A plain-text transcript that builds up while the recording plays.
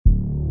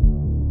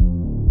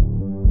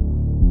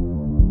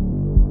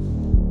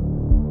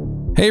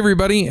Hey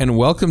everybody, and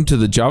welcome to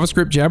the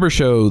JavaScript Jabber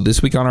Show.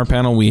 This week on our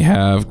panel we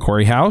have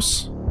Corey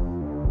House.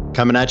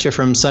 Coming at you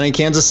from sunny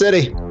Kansas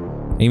City.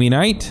 Amy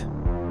Knight.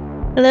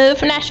 Hello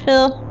from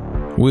Nashville.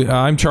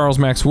 I'm Charles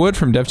Max Wood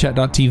from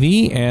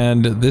devchat.tv,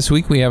 and this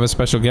week we have a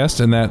special guest,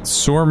 and that's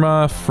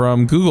Surma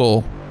from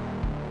Google.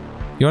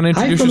 You want to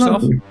introduce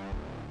yourself?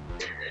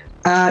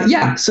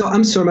 So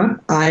I'm Surma.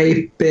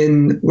 I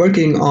am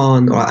working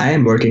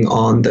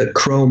on the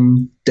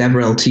Chrome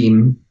DevRel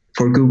team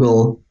for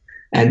Google.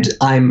 And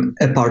I'm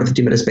a part of the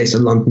team that is based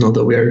in London,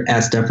 although we're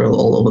as DevRel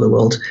all over the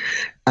world.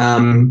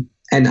 And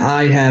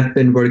I have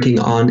been working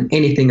on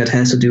anything that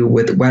has to do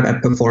with web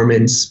app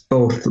performance,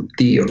 both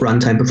the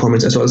runtime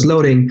performance as well as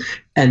loading.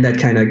 And that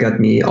kind of got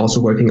me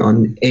also working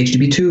on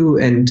HTTP2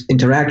 and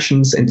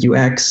interactions and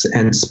UX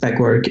and spec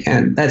work.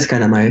 And that's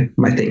kind of my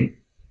thing.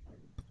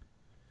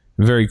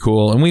 Very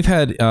cool. And we've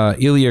had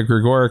Ilya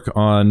Grigorik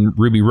on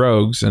Ruby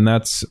Rogues, and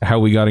that's how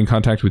we got in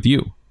contact with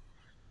you.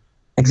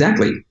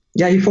 Exactly.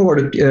 Yeah, he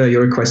forwarded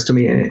your request to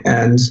me,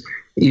 and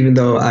even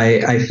though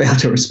I failed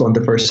to respond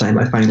the first time,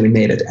 I finally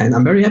made it, and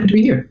I'm very happy to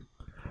be here.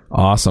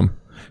 Awesome.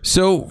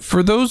 So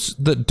for those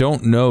that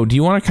don't know, do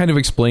you want to kind of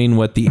explain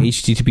what the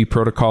HTTP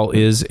protocol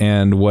is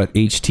and what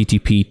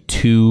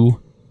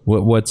HTTP2,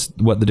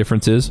 what the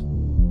difference is?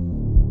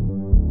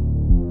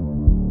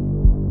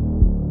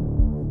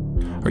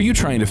 Are you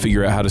trying to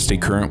figure out how to stay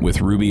current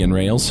with Ruby and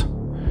Rails?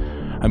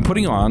 I'm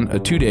putting on a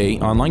 2-day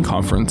online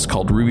conference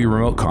called Ruby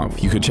Remote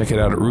Conf. You can check it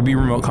out at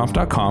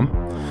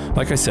rubyremoteconf.com.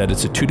 Like I said,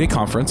 it's a 2-day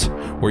conference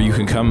where you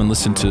can come and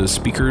listen to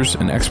speakers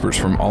and experts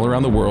from all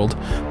around the world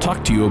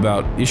talk to you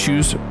about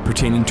issues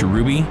pertaining to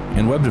Ruby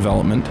and web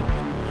development.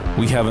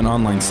 We have an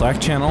online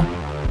Slack channel,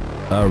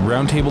 a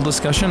roundtable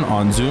discussion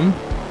on Zoom,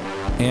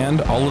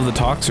 and all of the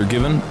talks are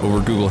given over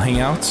Google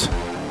Hangouts,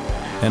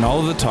 and all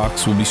of the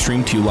talks will be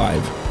streamed to you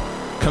live.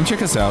 Come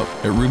check us out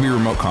at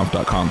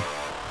rubyremoteconf.com.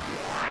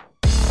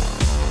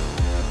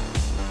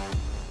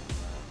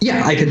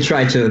 Yeah, I can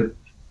try to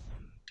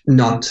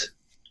not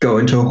go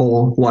into a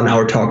whole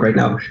 1-hour talk right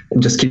now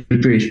and just keep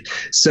it brief.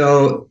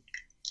 So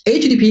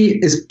HTTP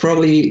is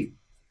probably,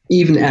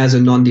 even as a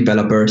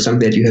non-developer,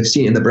 something that you have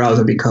seen in the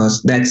browser,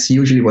 because that's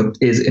usually what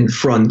is in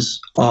front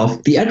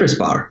of the address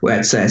bar, where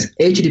it says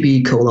HTTP :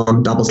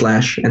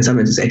 and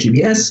sometimes it's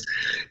HTTPS.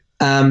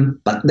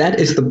 But that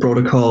is the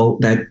protocol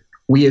that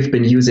we have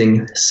been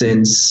using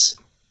since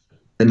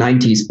the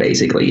 90s,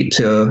 basically,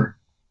 to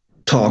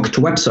talk to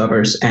web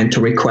servers and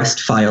to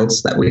request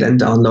files that we then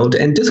download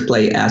and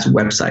display as a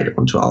website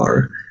onto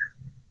our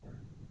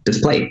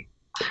display.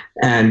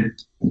 And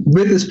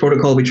with this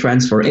protocol, we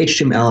transfer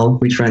HTML,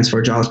 we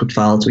transfer JavaScript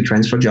files, we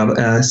transfer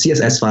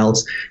CSS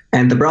files,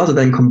 and the browser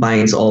then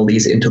combines all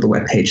these into the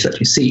web page that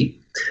you see.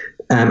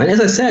 And as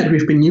I said,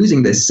 we've been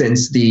using this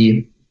since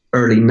the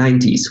early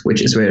 90s,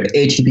 which is where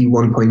HTTP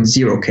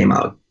 1.0 came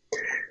out.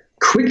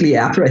 Quickly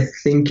after, I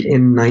think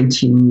in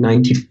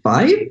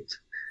 1995,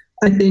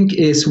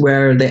 is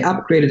where they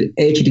upgraded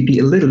HTTP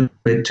a little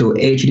bit to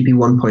HTTP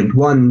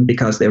 1.1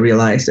 because they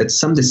realized that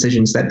some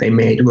decisions that they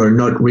made were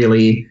not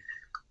really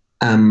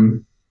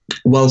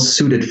well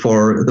suited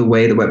for the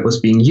way the web was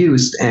being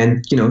used,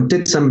 and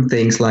did some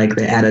things like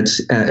they added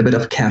a bit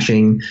of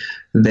caching,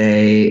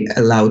 they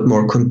allowed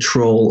more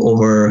control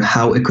over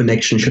how a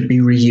connection should be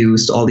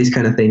reused, all these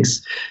kind of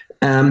things.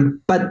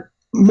 But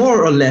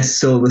more or less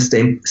still the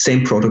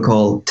same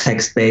protocol,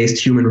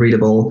 text-based,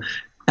 human-readable.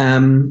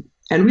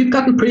 And we've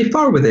gotten pretty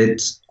far with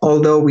it,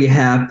 although we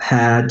have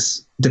had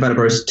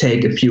developers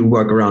take a few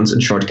workarounds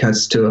and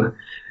shortcuts to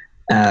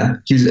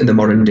use it in the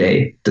modern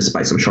day,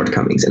 despite some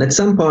shortcomings. And at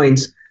some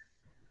point,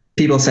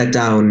 people sat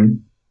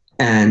down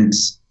and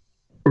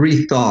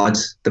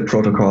rethought the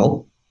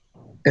protocol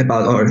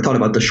thought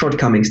about the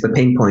shortcomings, the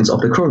pain points of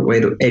the current way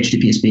that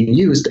HTTP is being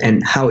used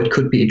and how it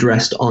could be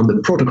addressed on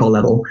the protocol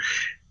level.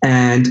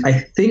 And I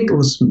think it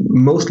was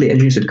mostly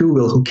engineers at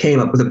Google who came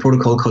up with a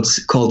protocol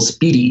called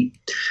Speedy.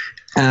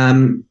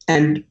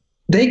 And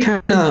they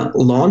kind of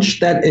launched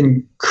that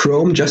in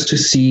Chrome just to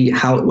see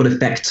how it would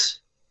affect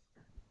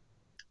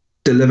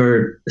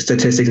delivered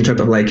statistics in terms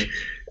of like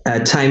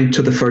time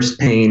to the first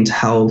paint,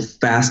 how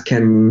fast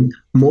can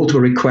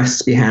multiple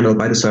requests be handled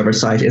by the server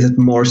side? Is it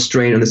more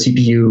strain on the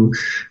CPU?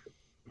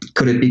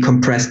 Could it be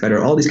compressed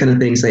better? All these kind of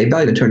things they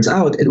evaluated. It turns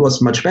out it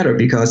was much better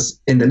because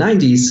in the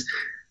 90s,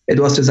 it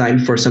was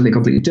designed for something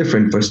completely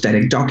different, for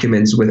static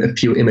documents with a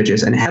few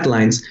images and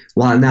headlines,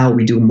 while now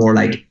we do more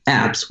like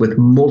apps with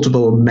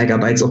multiple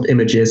megabytes of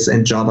images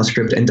and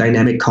JavaScript and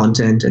dynamic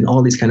content and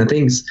all these kind of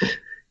things.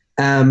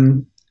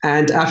 And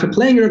after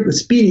playing around with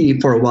Speedy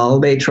for a while,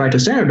 they tried to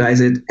standardize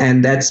it,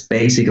 and that's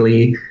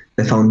basically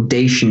the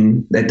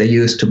foundation that they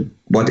use to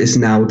what is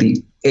now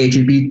the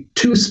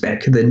HTTP2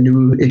 spec, the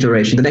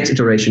next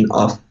iteration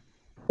of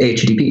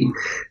HTTP.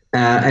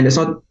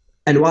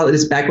 And while it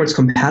is backwards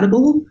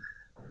compatible,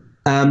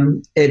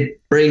 it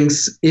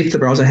brings, if the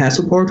browser has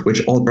support,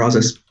 which all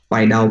browsers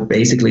by now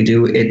basically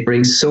do, it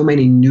brings so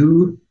many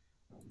new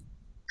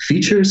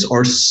features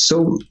or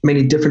so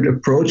many different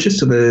approaches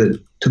to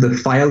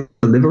the file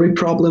delivery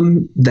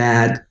problem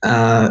that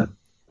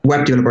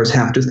web developers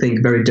have to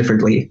think very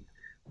differently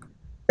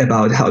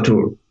about how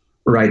to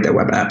write their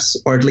web apps,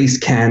 or at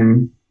least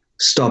can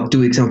stop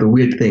doing some of the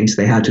weird things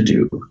they had to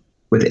do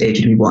with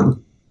HTTP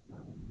 1.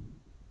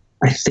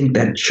 I think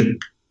that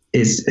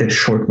is a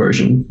short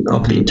version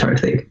of the entire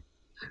thing.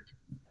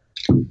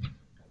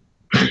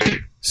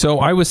 So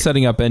I was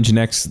setting up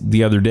Nginx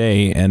the other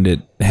day, and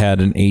it had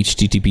an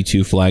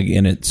HTTP2 flag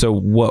in it. So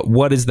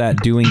what is that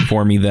doing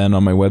for me then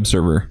on my web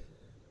server?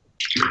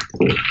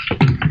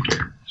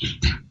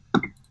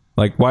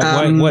 Like,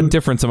 what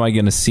difference am I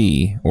going to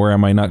see, or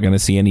am I not going to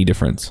see any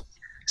difference?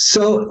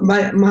 So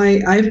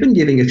I've been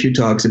giving a few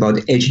talks about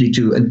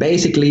HTTP2, and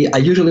basically I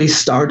usually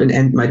start and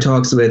end my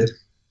talks with,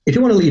 if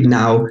you want to leave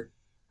now,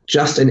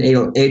 just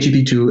enable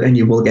HTTP2 and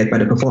you will get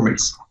better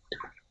performance.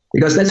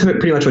 Because that's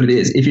pretty much what it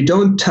is. If you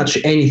don't touch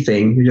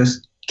anything, you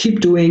just keep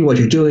doing what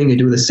you're doing, you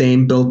do the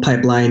same build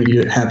pipeline,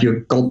 you have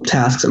your gulp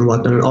tasks and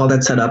whatnot, and all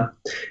that set up,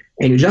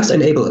 and you just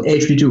enable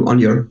HTTP2 on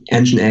your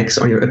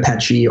Nginx, on your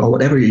Apache, or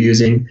whatever you're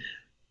using,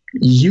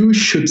 you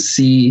should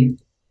see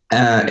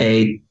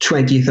a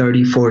 20,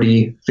 30,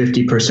 40,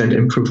 50%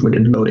 improvement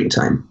in loading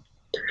time.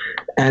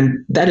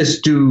 And that is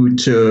due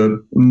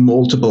to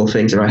multiple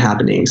things that are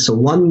happening. So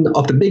one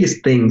of the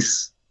biggest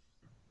things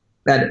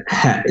that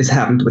is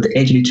happened with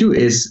HTTP2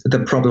 is the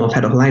problem of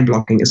head-of-line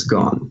blocking is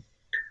gone.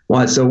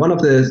 Well, so one of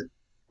the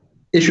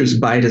issues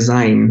by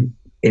design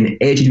in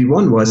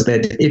HTTP1 was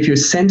that if you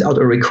send out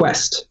a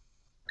request,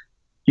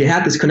 you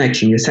had this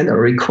connection, you sent out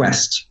a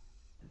request,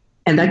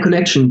 and that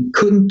connection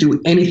couldn't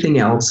do anything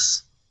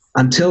else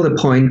until the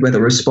point where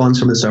the response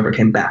from the server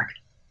came back.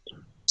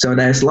 So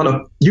there's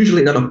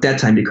usually a lot of dead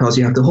time, because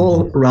you have the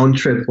whole round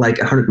trip, like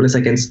 100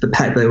 milliseconds,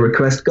 the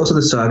request goes to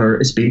the server,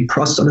 is being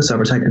processed on the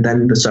server side, and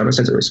then the server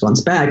sends a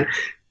response back.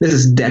 This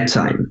is dead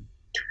time.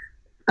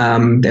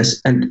 And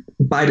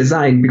by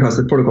design, because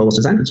the protocol was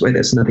designed this way,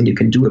 there's nothing you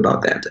can do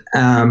about that.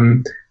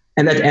 And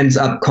that ends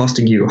up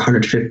costing you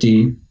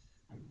 150,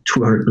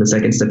 200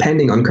 milliseconds,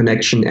 depending on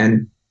connection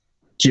and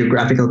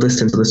geographical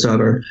distance of the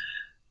server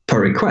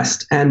per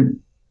request. And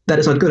that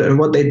is not good. And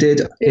what they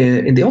did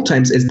in the old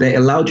times is they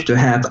allowed you to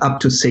have up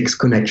to 6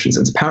 connections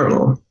in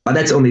parallel, but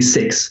that's only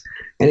 6.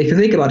 And if you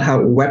think about how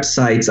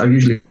websites are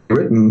usually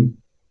written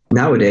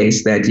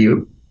nowadays, that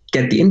you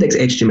get the index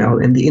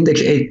HTML, and the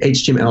index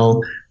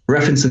HTML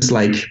references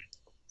like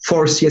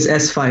 4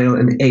 CSS file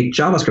and 8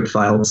 JavaScript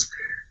files,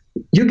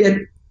 you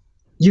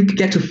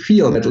get to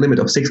feel that limit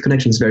of 6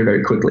 connections very,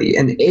 very quickly.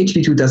 And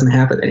HTTP2 doesn't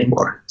have it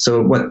anymore.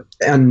 So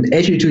on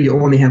HTTP2, you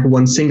only have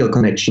one single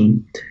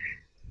connection.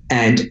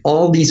 And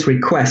all these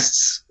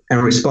requests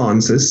and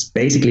responses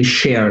basically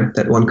share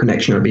that one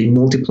connection, or being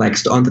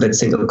multiplexed onto that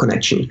single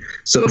connection.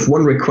 So if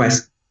one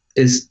request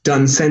is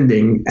done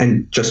sending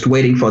and just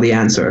waiting for the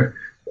answer,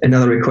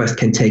 another request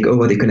can take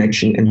over the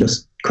connection and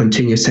just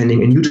continue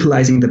sending and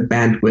utilizing the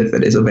bandwidth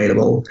that is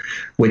available,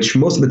 which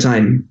most of the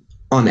time,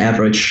 on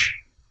average,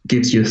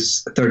 gives you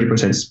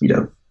 30% speed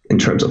up in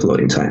terms of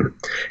loading time.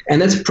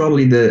 And that's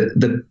probably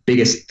the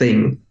biggest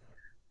thing.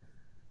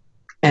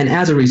 And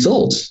as a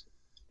result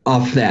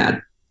of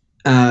that,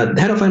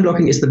 head-of-line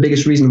blocking is the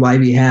biggest reason why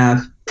we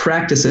have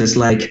practices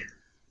like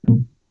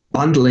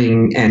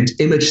bundling and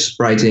image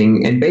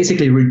spriting, and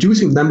basically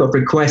reducing the number of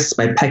requests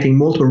by packing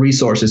multiple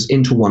resources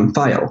into one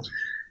file.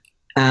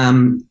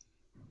 And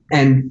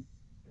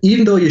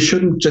even though you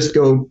shouldn't have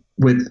your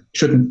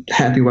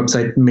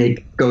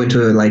website go into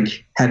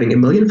like having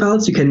 1 million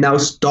files, you can now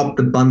stop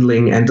the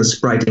bundling and the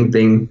spriting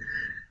thing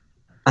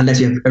unless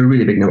you have a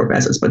really big number of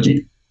assets. But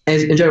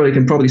in general, you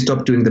can probably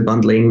stop doing the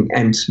bundling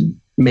and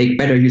make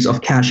better use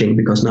of caching,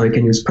 because now you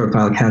can use per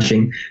file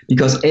caching,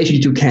 because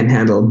HTTP2 can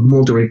handle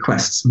multiple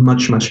requests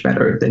much, much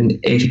better than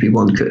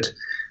HTTP1 could.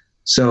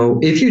 So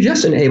if you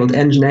just enabled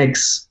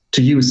Nginx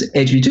to use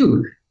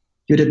HTTP2,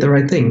 you did the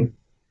right thing.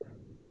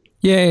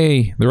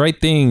 Yay, the right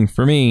thing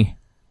for me.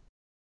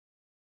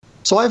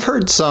 So I've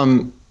heard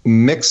some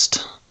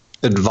mixed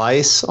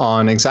advice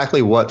on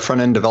exactly what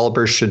front-end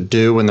developers should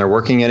do when they're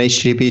working in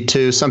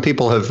HTTP2. Some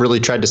people have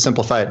really tried to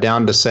simplify it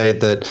down to say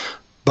that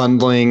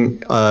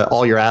bundling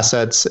all your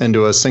assets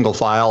into a single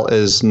file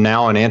is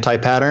now an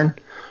anti-pattern.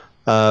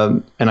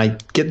 And I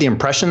get the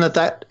impression that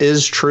that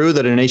is true,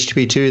 that in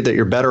HTTP2 that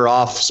you're better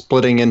off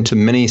splitting into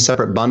many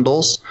separate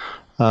bundles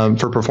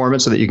for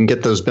performance so that you can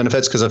get those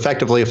benefits. Because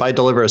effectively, if I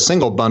deliver a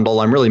single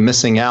bundle, I'm really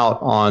missing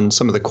out on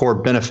some of the core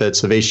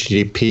benefits of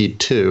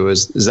HTTP2.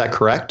 Is that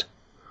correct?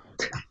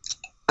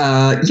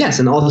 Yes,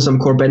 and also some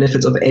core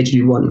benefits of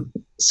HTTP1.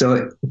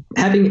 So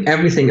having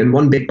everything in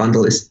one big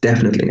bundle is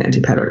definitely an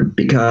anti-pattern,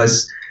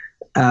 because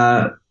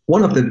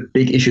one of the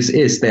big issues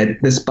is that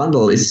this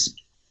bundle is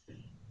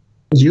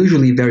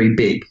usually very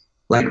big.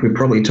 Like, we're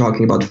probably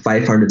talking about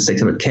 500,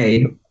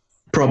 600K,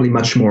 probably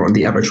much more on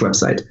the average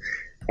website.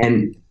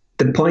 And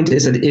the point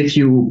is that if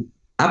you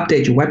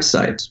update your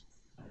website,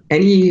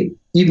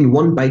 even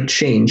 1 byte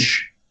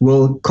change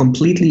will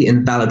completely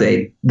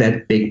invalidate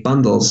that big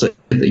bundle. So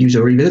if the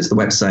user revisits the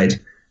website,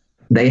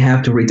 they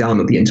have to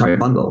re-download the entire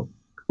bundle.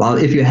 While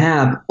if you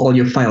have all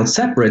your files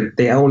separate,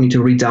 they only need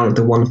to re-download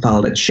the one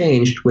file that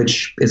changed,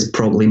 which is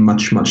probably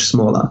much, much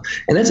smaller.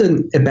 And that's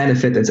a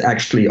benefit that's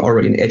actually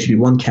already in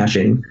HTTP1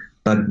 caching,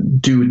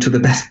 but due to the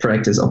best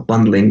practice of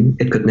bundling,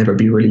 it could never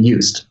be really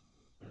used.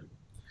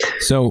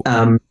 So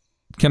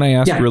can I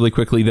ask really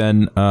quickly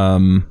then,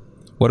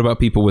 what about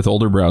people with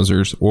older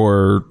browsers?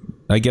 Or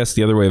I guess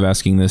the other way of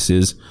asking this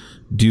is,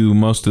 do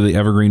most of the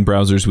evergreen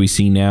browsers we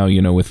see now,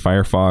 with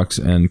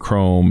Firefox and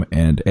Chrome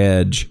and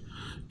Edge,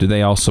 do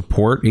they all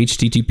support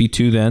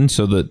HTTP2 then,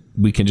 so that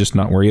we can just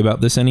not worry about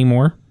this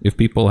anymore if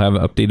people have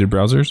updated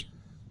browsers?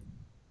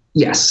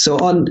 Yes. So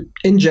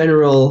in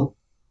general,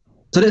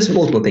 so there's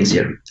multiple things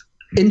here.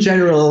 In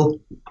general,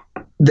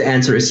 the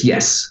answer is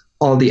yes.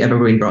 All the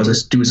evergreen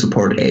browsers do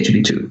support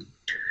HTTP2.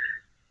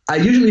 I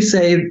usually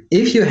say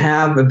if you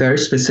have a very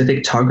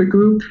specific target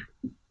group,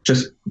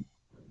 just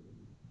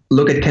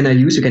look at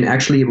CanIUse. You can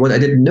actually, what I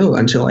didn't know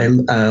until I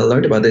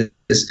learned about this,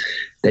 is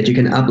that you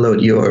can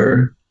upload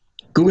your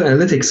Google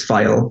Analytics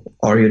file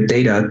or your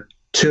data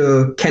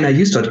to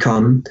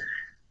caniuse.com,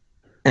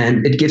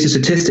 and it gives you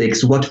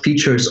statistics, what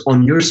features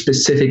on your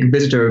specific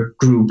visitor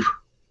group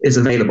is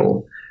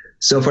available.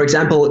 So, for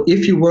example,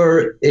 if you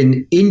were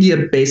an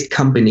India-based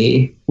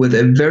company with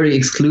a very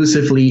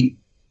exclusively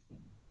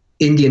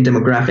Indian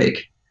demographic,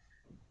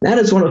 that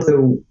is one of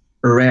the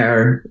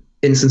rare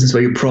instances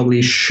where you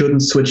probably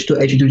shouldn't switch to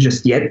HTTP2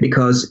 just yet,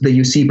 because the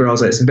UC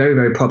browser is very,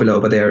 very popular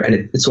over there,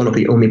 and it's one of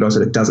the only browsers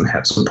that doesn't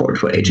have support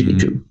for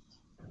HTTP2.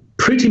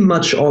 Pretty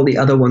much all the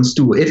other ones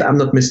do. If I'm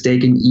not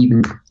mistaken,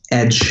 even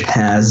Edge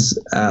has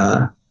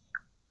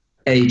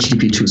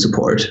HTTP2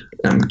 support.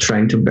 I'm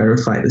trying to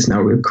verify this now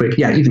real quick.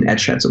 Yeah, even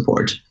Edge had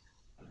support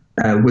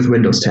with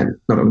Windows 10,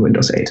 not on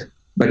Windows 8.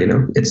 But,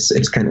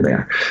 it's kind of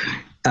there.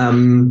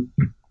 And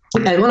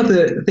one of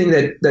the things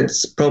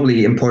that's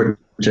probably important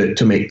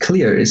to make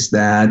clear is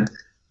that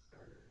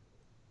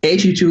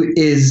HTTP2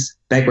 is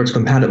backwards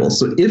compatible.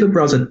 So if a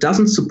browser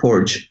doesn't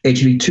support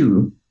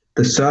HTTP2,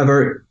 the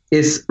server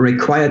is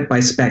required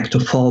by spec to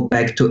fall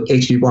back to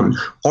HTTP1.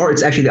 Or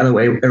it's actually the other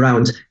way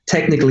around.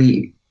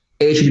 Technically,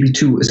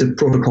 HTTP2 is a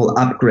protocol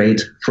upgrade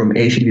from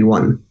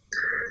HTTP1.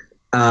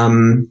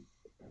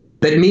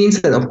 That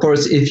means that, of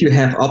course, if you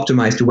have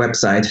optimized your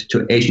website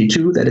to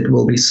HTTP2, that it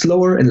will be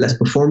slower and less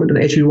performant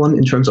than HTTP1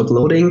 in terms of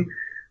loading.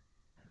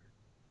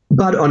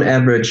 But on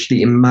average,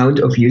 the amount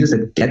of users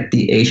that get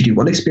the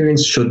HTTP1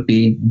 experience should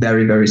be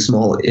very, very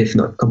small, if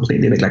not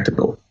completely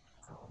neglectable.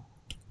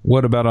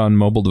 What about on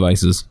mobile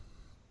devices?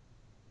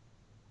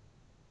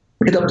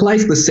 It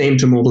applies the same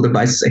to mobile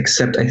devices,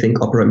 except I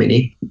think Opera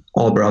Mini.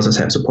 All browsers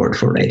have support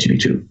for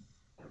HTTP2.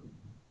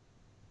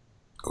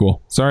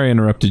 Cool. Sorry I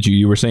interrupted you.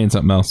 You were saying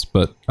something else,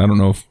 but I don't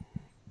know if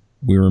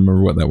we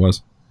remember what that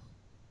was.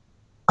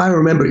 I don't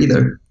remember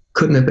either.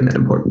 Couldn't have been that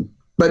important.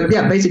 But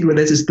yeah, basically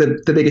this is the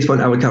biggest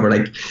one I would cover.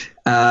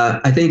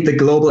 I think the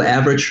global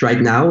average right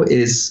now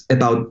is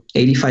about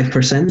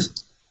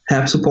 85%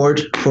 have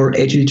support for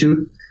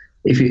HTTP2.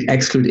 If you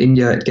exclude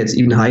India, it gets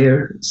even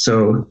higher.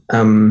 So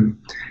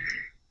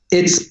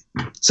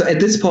so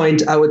at this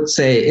point, I would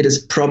say it is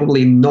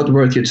probably not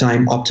worth your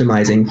time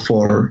optimizing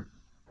for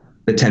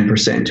the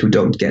 10% who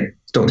don't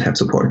have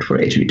support for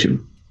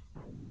HTTP2.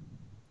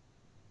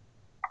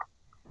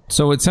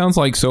 So it sounds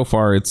like so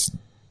far it's,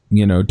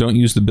 don't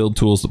use the build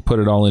tools that put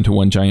it all into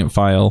one giant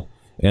file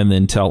and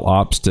then tell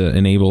ops to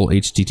enable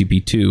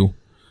HTTP2.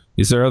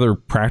 Is there other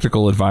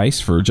practical advice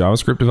for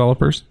JavaScript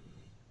developers?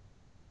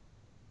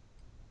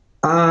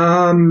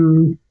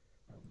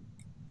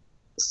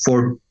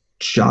 For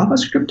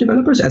JavaScript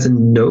developers as a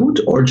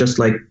node, or just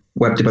like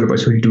web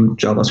developers who do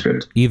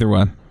JavaScript? Either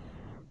one.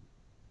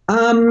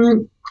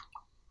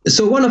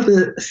 So one of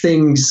the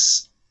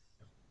things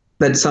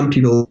that some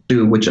people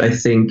do, which I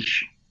think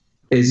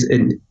is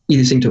an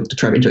easy thing to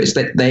try into, is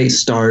that they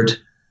start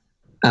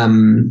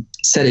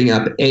setting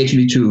up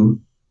HTTP2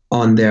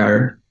 on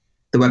the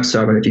web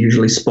server that you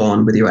usually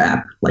spawn with your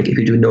app, like if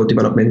you do node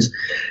development.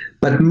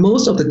 But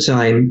most of the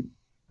time,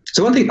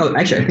 so one thing,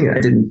 actually, I think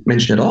I didn't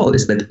mention at all,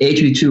 is that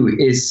HTTP2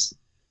 is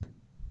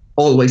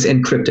always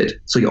encrypted.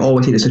 So you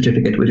always need a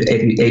certificate with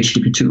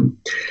HTTP2.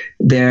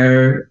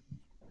 There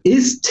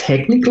is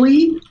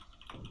technically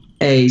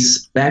a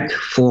spec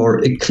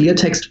for a clear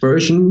text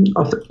version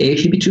of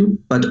HTTP2,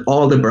 but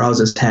all the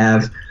browsers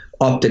have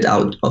opted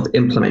out of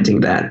implementing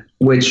that,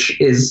 which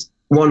is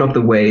one of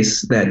the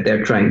ways that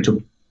they're trying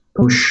to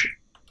push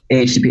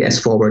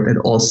HTTPS forward,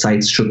 that all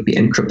sites should be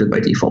encrypted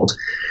by default.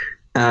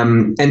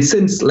 And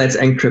since Let's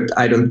Encrypt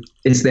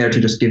is there to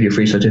just give you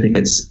free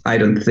certificates, I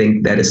don't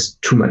think that is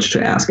too much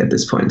to ask at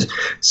this point.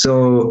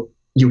 So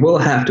you will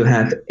have to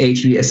have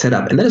HTTPS set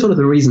up. And that is one of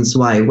the reasons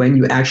why when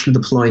you're actually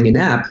deploying an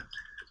app,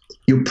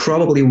 you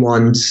probably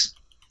want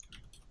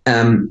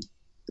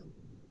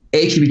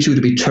HTTP2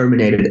 to be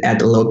terminated at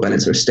the load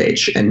balancer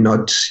stage and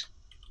not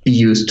be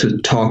used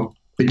to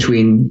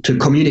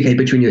communicate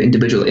between your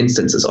individual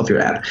instances of your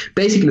app.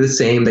 Basically the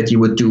same that you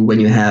would do when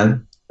you had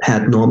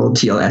normal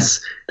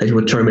TLS, that you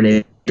would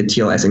terminate the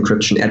TLS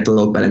encryption at the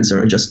load balancer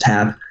and just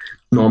have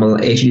normal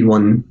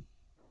HTTP1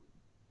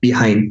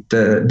 behind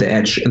the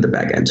edge and the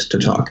backend to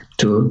talk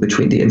to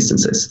between the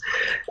instances.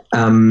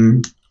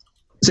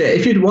 So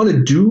if you'd want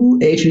to do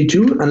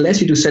HTTP2,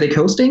 unless you do static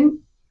hosting,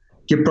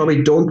 you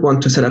probably don't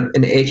want to set up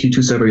an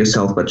HTTP2 server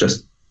yourself, but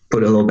just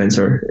put a load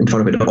balancer in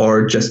front of it,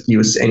 or just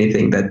use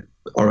anything that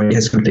already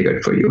has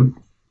configured for you.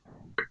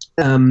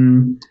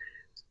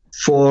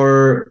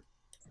 For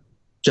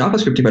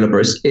JavaScript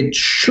developers, it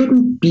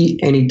shouldn't be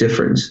any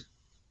different,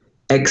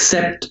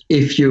 except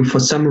if you, for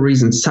some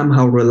reason,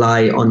 somehow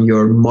rely on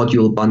your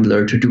module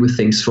bundler to do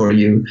things for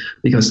you,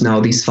 because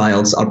now these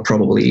files are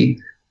probably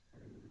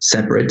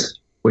separate,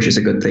 which is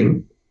a good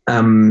thing.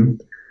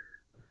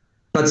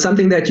 But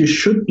something that you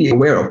should be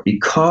aware of,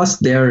 because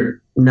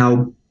they're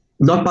now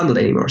not bundled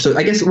anymore. So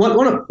I guess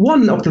one of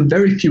the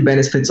very few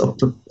benefits of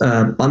the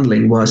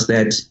bundling was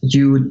that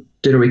you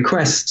did a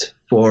request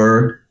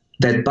for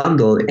that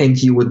bundle,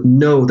 and you would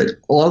know that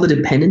all the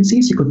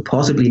dependencies you could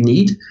possibly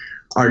need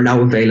are now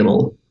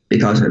available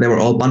because they were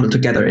all bundled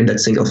together in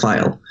that single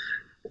file.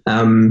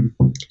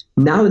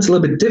 Now it's a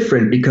little bit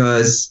different,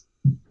 because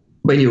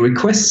when you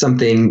request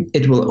something,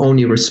 it will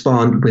only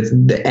respond with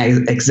the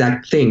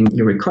exact thing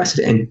you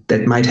requested, and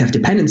that might have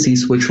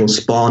dependencies which will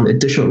spawn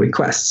additional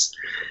requests.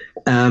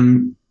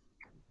 And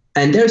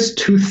there's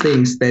two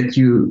things that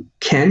you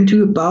can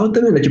do about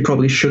them and that you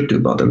probably should do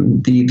about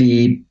them.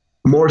 The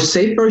more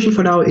safe version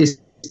for now is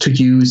to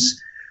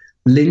use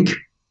link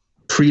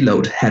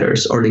preload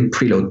headers or link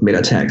preload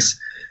meta tags,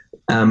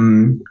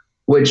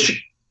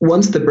 which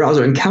once the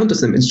browser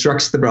encounters them,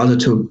 instructs the browser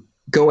to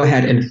go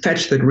ahead and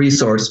fetch that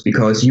resource,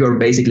 because you're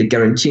basically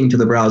guaranteeing to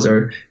the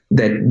browser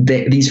that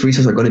these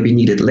resources are going to be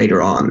needed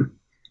later on.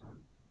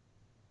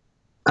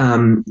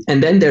 And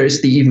then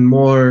there's the even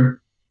more,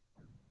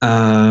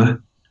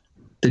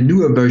 the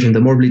newer version,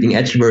 the more bleeding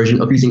edge version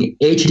of using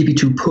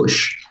HTTP2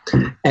 push.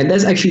 And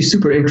that's actually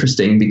super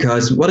interesting,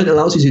 because what it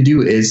allows you to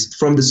do is,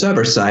 from the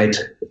server side,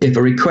 if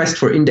a request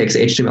for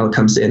index.html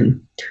comes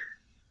in,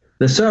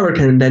 the server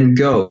can then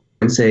go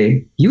and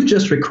say, you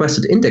just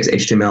requested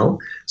index.html,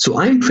 so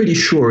I'm pretty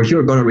sure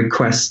you're going to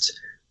request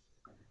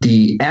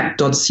the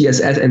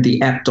app.css and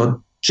the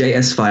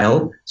app.js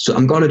file, so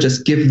I'm going to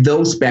just give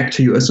those back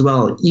to you as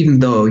well, even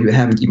though you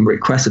haven't even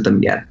requested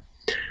them yet.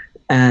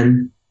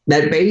 And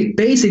that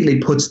basically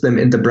puts them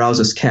in the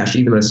browser's cache,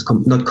 even though it's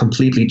not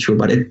completely true,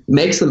 but it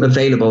makes them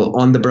available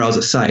on the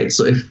browser side.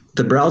 So if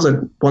the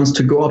browser wants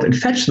to go up and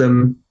fetch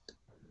them,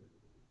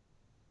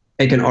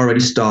 it can already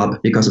stop,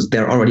 because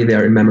they're already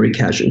there in memory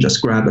cache, and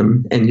just grab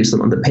them and use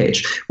them on the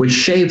page, which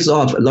shaves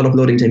off a lot of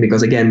loading time,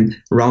 because again,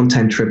 round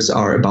time trips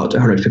are about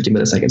 150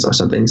 milliseconds or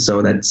something.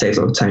 So that saves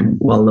a lot of time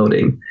while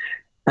loading.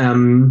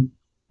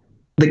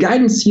 The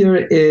guidance here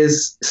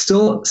is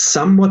still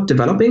somewhat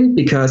developing,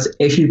 because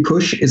HTTP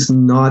push is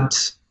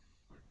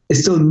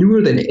still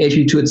newer than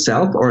HTTP2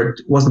 itself, or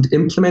it wasn't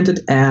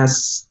implemented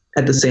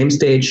at the same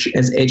stage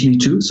as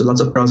HTTP2. So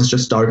lots of browsers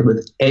just started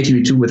with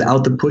HTTP2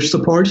 without the push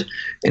support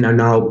and are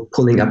now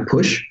pulling up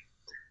push.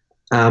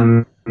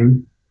 But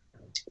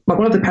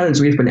one of the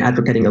patterns we've been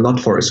advocating a lot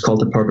for is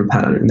called the purple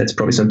pattern, and that's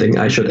probably something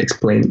I should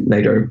explain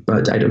later,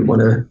 but I don't want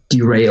to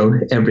derail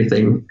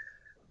everything.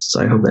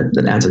 So I hope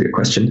that answered your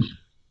question.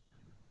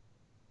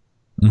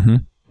 Mm-hmm.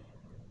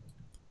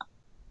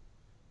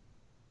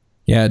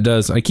 Yeah, it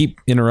does. I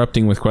keep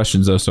interrupting with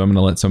questions, though, so I'm going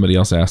to let somebody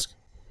else ask.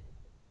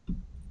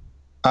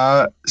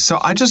 So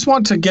I just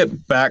want to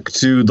get back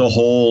to the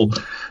whole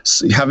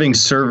having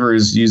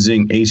servers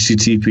using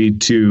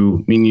HTTP2.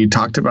 I mean, you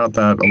talked about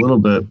that a little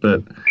bit,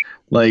 but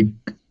like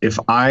if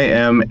I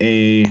am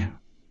a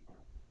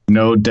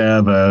Node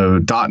dev,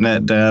 a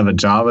 .NET dev, a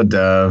Java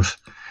dev,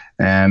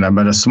 and I'm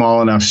at a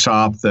small enough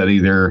shop that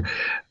either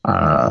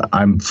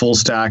I'm full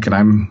stack and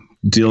I'm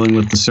dealing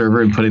with the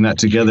server and putting that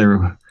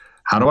together,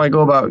 how do I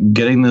go about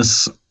getting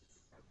this?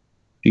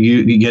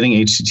 Getting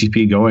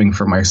HTTP going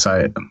for my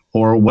site?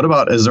 Or what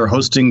about, is there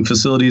hosting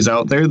facilities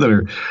out there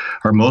that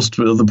are most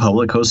of the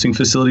public hosting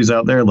facilities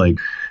out there, like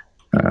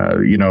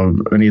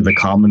any of the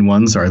common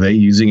ones, are they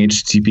using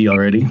HTTP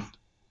already?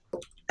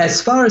 As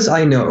far as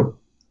I know,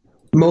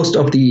 most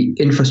of the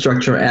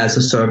infrastructure as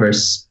a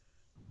service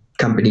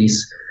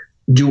companies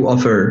do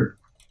offer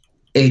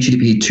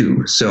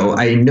HTTP2. So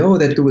I know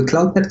that Google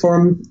Cloud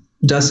Platform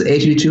does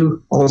HTTP2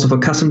 also for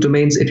custom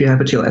domains if you have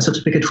a TLS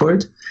certificate for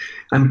it.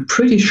 I'm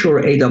pretty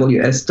sure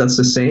AWS does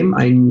the same.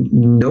 I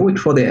know it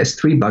for their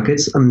S3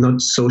 buckets. I'm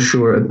not so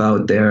sure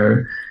about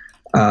their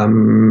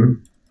bare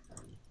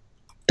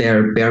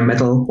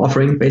metal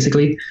offering,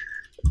 basically.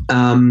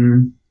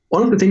 One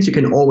of the things you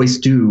can always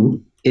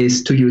do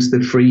is to use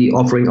the free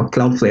offering of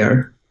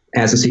Cloudflare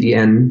as a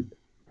CDN,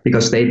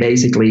 because they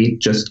basically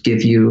just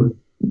give you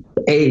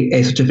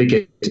a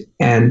certificate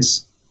and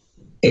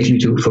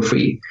HTTP2 for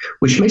free,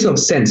 which makes a lot of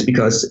sense,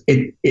 because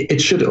it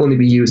should only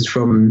be used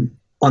from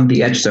on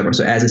the edge server,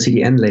 so as a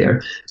CDN layer,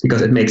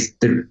 because it makes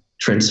the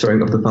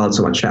transferring of the file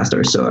so much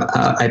faster. So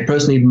I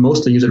personally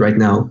mostly use it right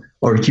now,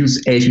 or use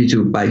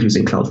HTTP2 by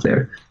using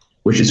Cloudflare,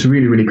 which is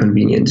really, really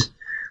convenient.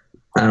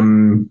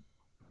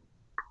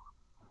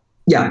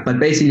 Yeah, but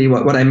basically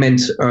what I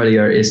meant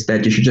earlier is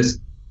that you should just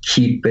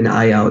keep an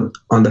eye out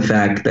on the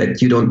fact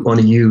that you don't want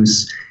to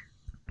use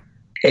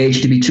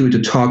HTTP2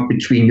 to talk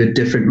between your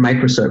different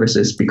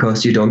microservices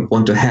because you don't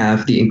want to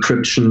have the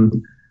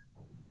encryption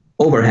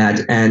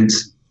overhead. And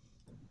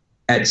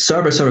at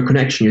server-server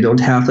connection, you don't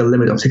have the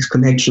limit of 6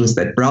 connections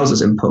that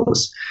browsers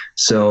impose.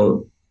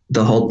 So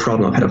the whole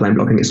problem of head-of-line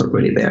blocking is not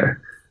really there.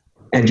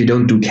 And you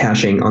don't do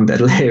caching on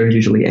that layer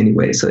usually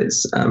anyway. So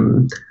it's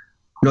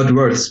not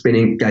worth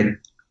spinning,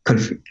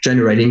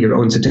 generating your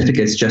own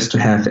certificates just to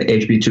have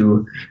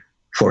HTTP2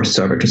 for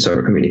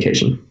server-to-server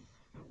communication.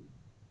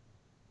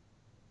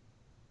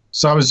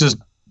 So I was just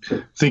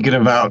thinking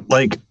about,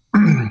 like,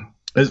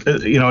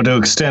 to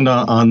extend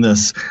on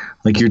this,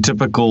 like your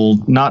typical,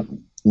 not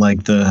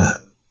like the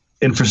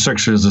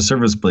infrastructure as a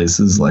service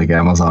places like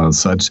Amazon and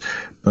such,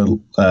 but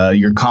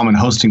your common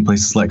hosting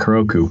places like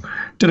Heroku.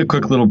 Did a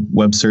quick little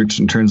web search,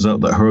 and turns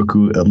out that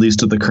Heroku, at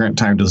least at the current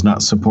time, does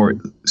not support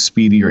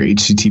SPDY or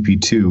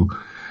HTTP2.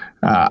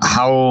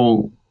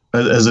 How,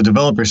 as a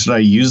developer, should I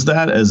use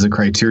that as a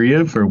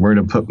criteria for where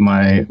to host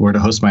my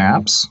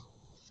apps?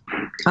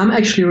 I'm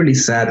actually really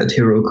sad that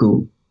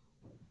Heroku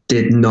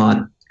did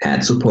not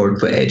add support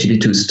for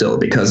HTTP2 still,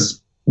 because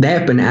they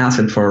have been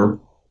asking for,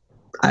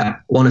 I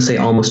want to say,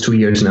 almost 2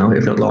 years now,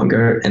 if not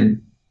longer,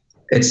 and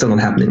it's still not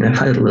happening. I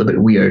find it a little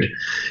bit weird.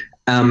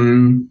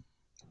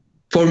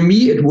 For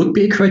me, it would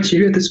be a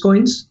criteria at this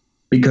point,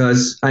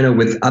 because I know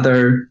with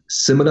other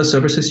similar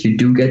services, you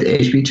do get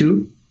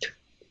HTTP2.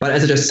 But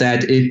as I just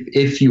said,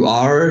 if you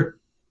are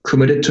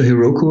committed to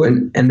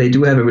Heroku, and they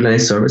do have a really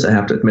nice service, I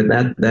have to admit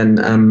that,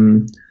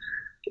 then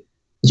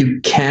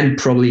you can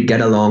probably get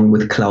along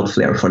with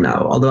Cloudflare for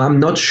now. Although I'm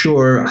not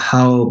sure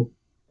how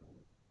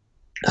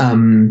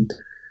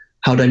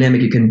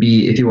dynamic you can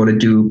be if you want to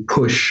do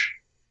push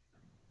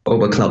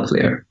over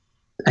Cloudflare.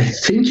 I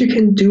think you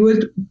can do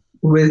it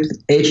with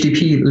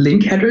HTTP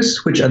link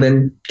headers, which are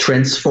then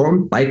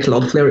transformed by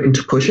Cloudflare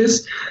into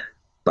pushes.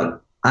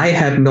 But I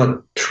have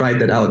not tried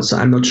that out, so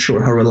I'm not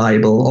sure how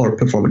reliable or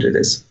performant it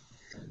is.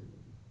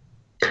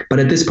 But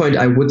at this point,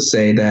 I would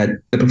say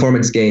that the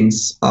performance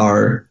gains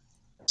are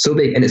so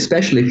big, and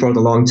especially for the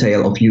long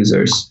tail of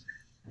users,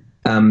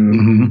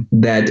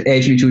 that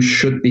HTTP2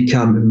 should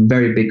become a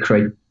very big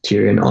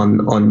criterion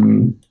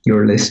on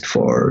your list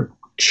for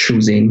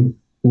choosing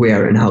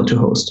where and how to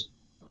host.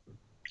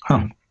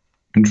 Huh.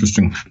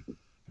 Interesting.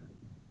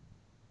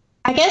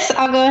 I guess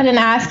I'll go ahead and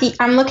ask you.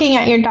 I'm looking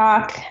at your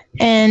doc,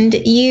 and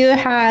you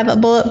have a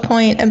bullet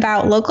point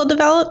about local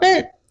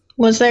development.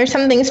 Was there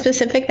something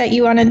specific that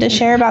you wanted to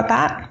share about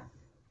that?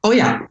 Oh,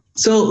 yeah.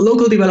 So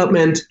local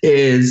development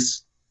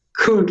is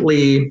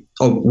currently,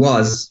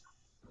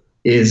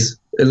 is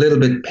a little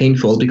bit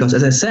painful because,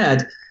 as I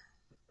said,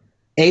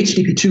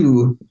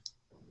 HTTP2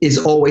 is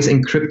always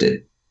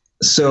encrypted.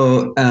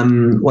 So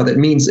what that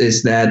means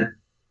is that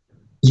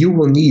you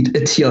will need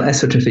a TLS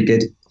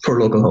certificate for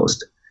localhost,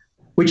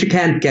 which you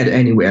can't get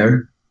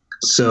anywhere.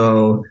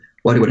 So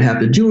what you would have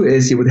to do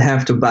is you would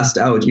have to bust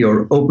out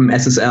your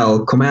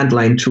OpenSSL command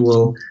line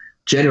tool,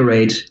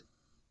 generate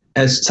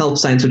a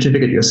self-signed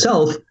certificate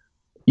yourself,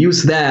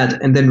 use that,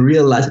 and then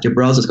realize that your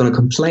browser is going to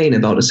complain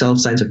about a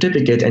self-signed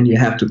certificate, and you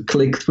have to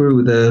click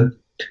through the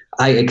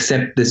I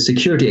accept this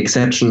security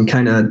exception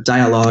kind of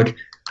dialogue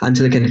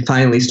until you can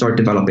finally start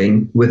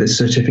developing with a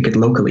certificate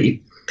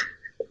locally.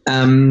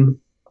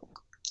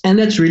 And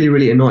that's really,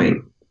 really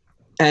annoying.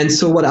 And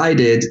so what I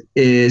did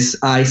is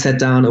I sat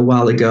down a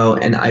while ago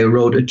and I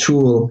wrote a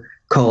tool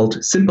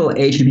called Simple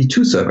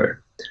HTTP2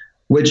 Server,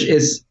 which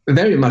is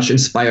very much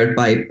inspired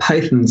by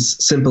Python's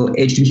Simple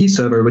HTTP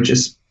Server, which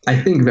is, I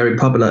think, very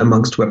popular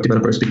amongst web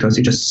developers because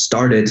you just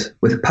started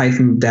with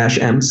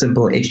Python-m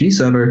Simple HTTP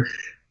Server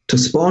to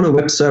spawn a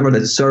web server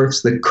that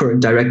serves the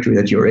current directory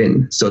that you're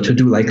in. So to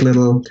do like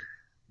little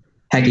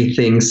hacky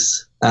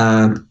things,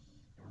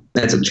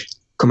 that's a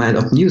command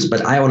of news,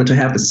 but I wanted to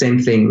have the same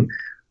thing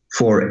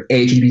for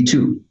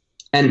HTTP2.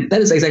 And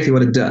that is exactly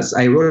what it does.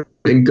 I wrote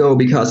it in Go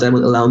because that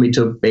would allow me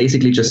to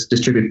basically just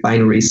distribute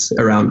binaries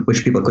around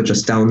which people could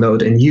just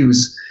download and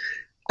use.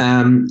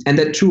 And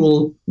that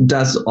tool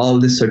does all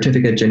this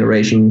certificate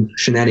generation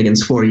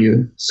shenanigans for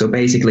you. So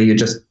basically you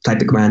just type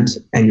the command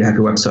and you have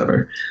your web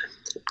server.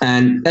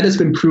 And that has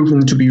been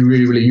proven to be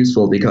really, really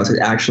useful because it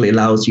actually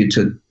allows you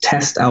to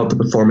test out the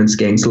performance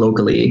gains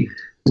locally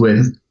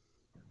with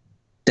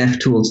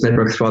DevTools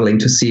network throttling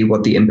to see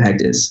what the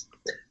impact is.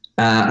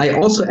 I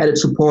also added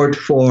support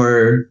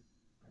for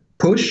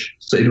push.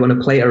 So if you want to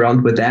play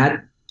around with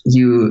that,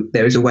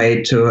 there's a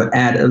way to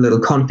add a little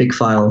config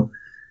file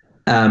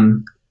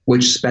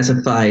which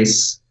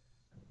specifies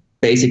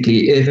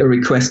basically if a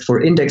request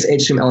for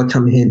index.html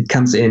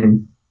comes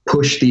in,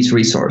 push these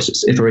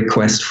resources. If a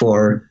request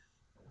for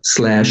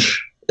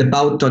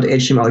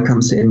 /about.html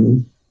comes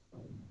in,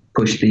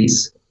 push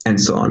these,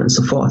 and so on and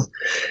so forth.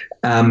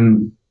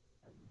 And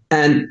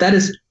that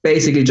is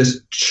basically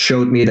just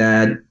showed me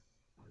that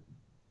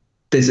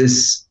this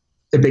is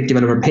a big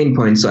developer pain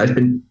point. So I've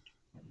been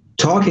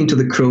talking to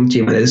the Chrome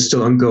team, and it is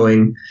still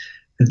ongoing,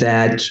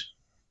 that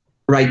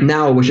right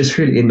now, which is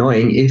really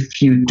annoying.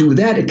 If you do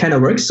that, it kind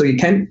of works. So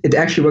it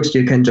actually works.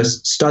 You can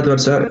just start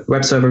the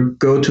web server,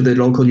 go to the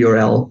local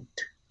URL.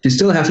 You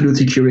still have to do the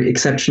security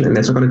exception, and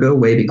that's not going to go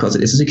away because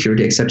it is a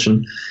security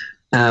exception,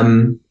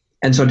 and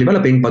start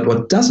developing. But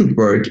what doesn't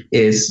work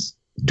is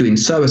doing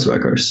service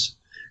workers,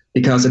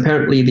 because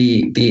apparently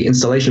the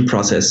installation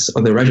process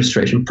or the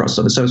registration process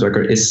of the service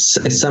worker is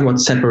a somewhat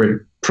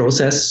separate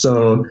process.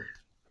 So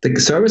the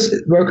service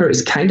worker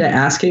is kind of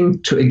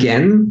asking to,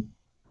 again,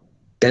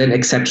 get an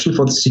exception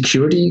for the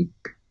security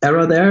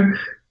error there,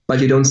 but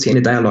you don't see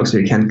any dialogue, so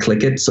you can't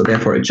click it. So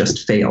therefore, it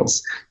just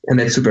fails. And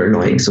that's super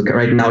annoying. So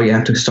right now, you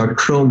have to start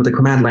Chrome with a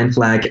command line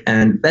flag,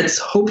 and that's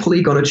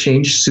hopefully going to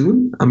change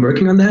soon. I'm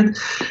working on that.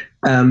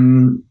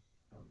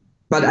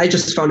 But I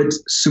just found it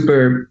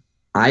super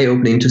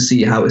eye-opening to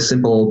see how a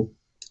simple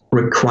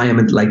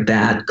requirement like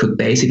that could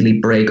basically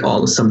break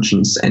all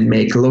assumptions and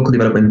make local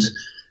development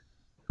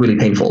really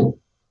painful.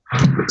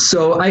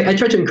 So I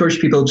try to encourage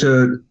people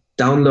to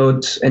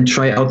download and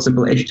try out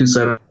Simple HTTP2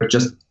 Server.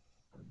 Just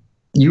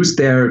use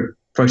their,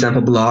 for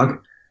example, blog,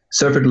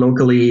 serve it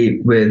locally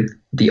with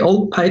the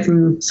old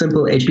Python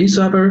Simple HTTP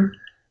server,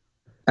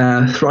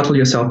 throttle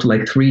yourself to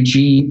like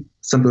 3G,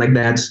 something like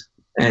that,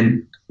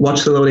 and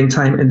watch the loading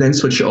time, and then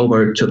switch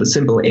over to the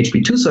Simple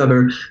HTTP2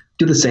 server,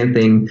 do the same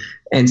thing,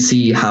 and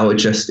see how it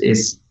just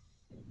is,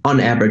 on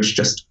average,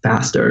 just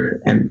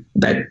faster. And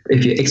that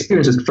if you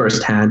experience it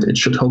firsthand, it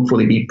should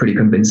hopefully be pretty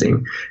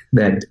convincing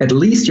that at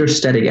least your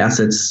static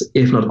assets,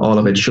 if not all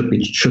of it, should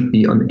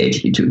be on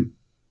HTTP2.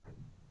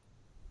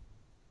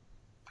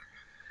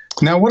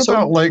 Now, what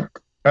about like,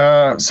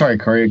 sorry,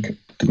 Corey,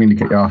 didn't mean to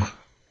cut you off.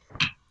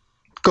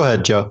 Go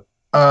ahead, Joe.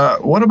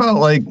 What about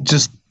like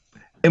just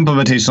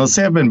implementation? Let's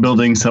say I've been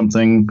building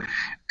something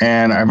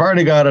and I've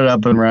already got it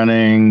up and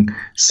running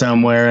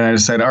somewhere, and I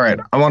decide, all right,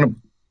 I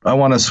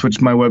want to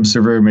switch my web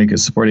server and make it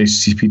support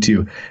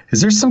HTTP2.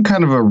 Is there some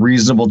kind of a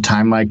reasonable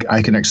time like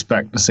I can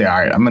expect to say, all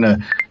right, I'm going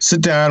to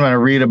sit down, I'm going to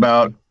read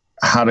about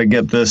how to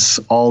get this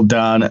all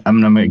done.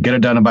 I'm going to get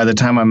it done, and by the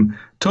time I'm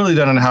totally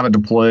done and have it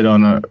deployed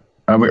on a,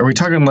 are we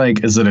talking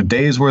like, is it a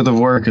day's worth of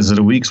work? Is it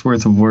a week's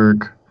worth of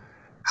work?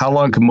 How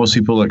long can most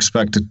people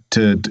expect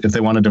to if they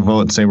want to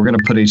devote and say, we're going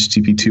to put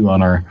HTTP2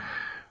 on we're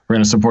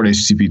going to support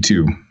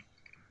HTTP2?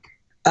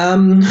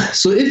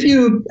 So if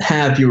you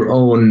have your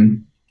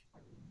own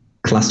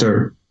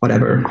cluster,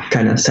 whatever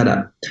kind of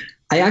setup,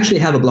 I actually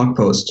have a blog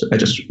post, I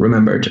just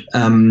remembered,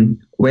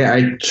 where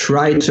I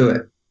try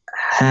to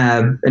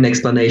have an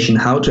explanation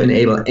how to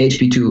enable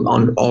HTTP2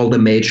 on all the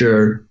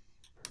major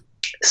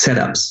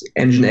setups,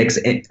 Nginx,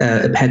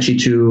 Apache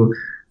 2,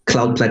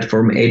 Cloud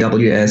Platform,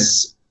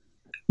 AWS,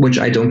 which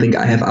I don't think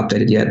I have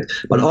updated yet.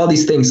 But all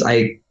these things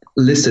I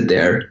listed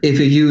there. If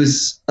you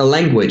use a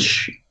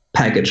language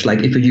package, like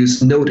if you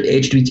use Node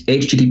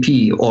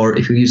HTTP, or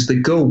if you use the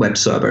Go web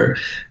server,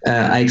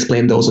 I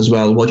explained those as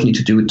well, what you need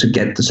to do to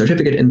get the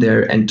certificate in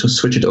there and to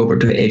switch it over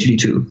to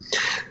HTTP2.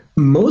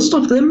 Most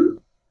of them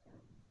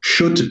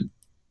should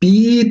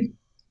be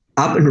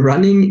up and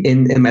running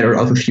in a matter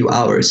of a few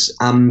hours.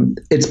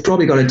 It's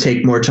probably going to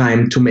take more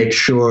time to make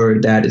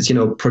sure that it's,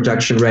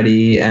 production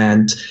ready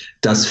and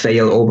does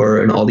fail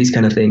over and all these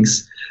kind of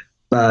things.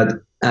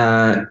 But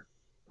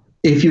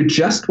if you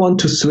just want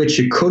to switch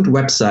your code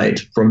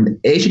website from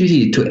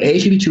HTTP to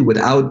HTTP2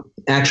 without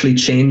actually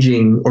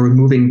changing or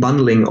removing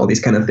bundling, all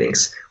these kind of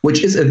things,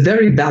 which is a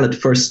very valid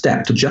first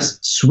step to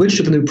just switch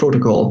to the new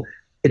protocol,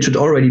 it should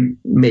already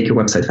make your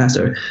website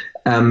faster.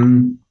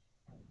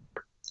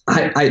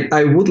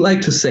 I would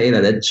like to say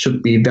that it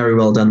should be very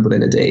well done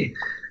within a day.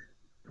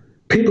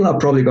 People are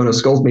probably going to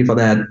scold me for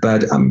that,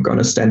 but I'm going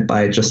to stand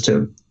by just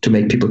to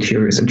make people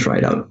curious and try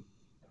it out.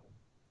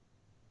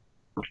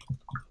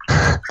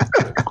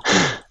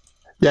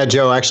 Yeah,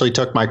 Joe actually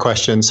took my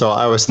question, so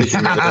I was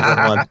thinking of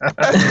a different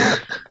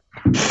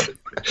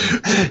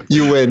one.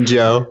 You win,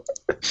 Joe.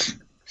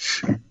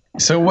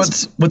 So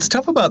what's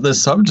tough about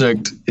this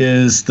subject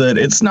is that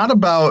it's not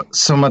about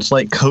so much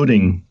like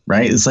coding,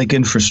 right? It's like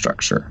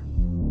infrastructure.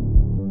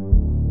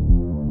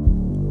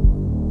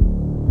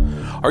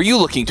 Are you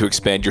looking to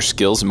expand your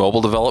skills in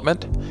mobile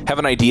development? Have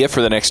an idea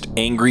for the next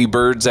Angry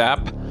Birds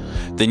app?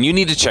 Then you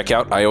need to check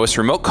out iOS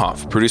Remote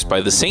Conf, produced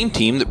by the same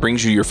team that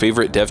brings you your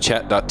favorite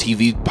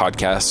DevChat.tv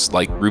podcasts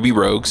like Ruby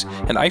Rogues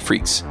and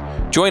iPhreaks.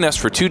 Join us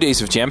for 2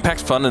 days of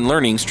jam-packed fun and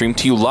learning streamed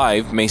to you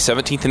live May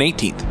 17th and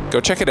 18th. Go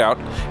check it out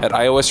at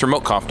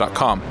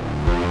iosremoteconf.com.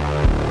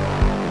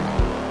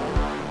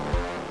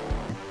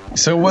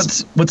 So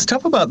what's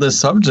tough about this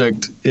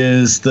subject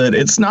is that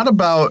it's not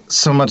about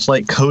so much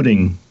like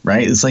coding,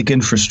 right? It's like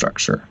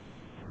infrastructure.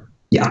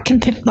 Yeah.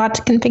 Lots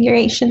of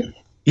configuration.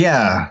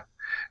 Yeah.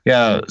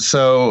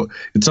 So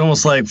it's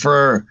almost like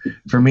for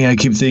me, I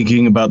keep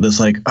thinking about this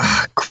like,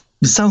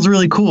 this sounds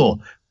really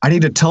cool. I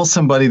need to tell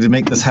somebody to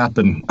make this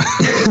happen.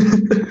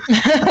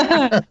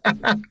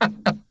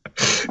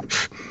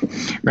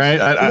 Right?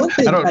 I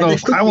don't know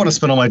if I want to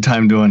spend all my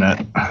time doing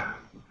it.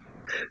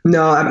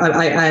 No,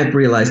 I have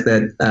realized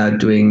that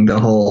doing the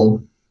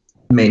whole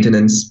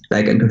maintenance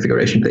backend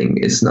configuration thing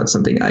is not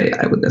something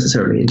I would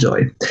necessarily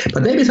enjoy.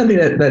 But maybe something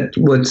that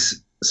would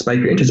spike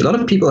your interest. A lot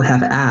of people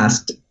have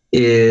asked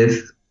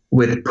if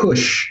with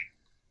push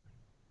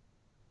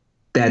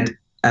that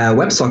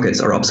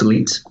WebSockets are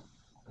obsolete,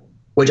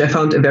 which I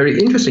found a very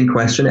interesting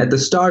question. At the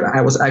start,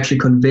 I was actually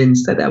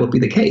convinced that would be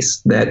the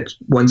case, that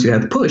once you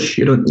have push,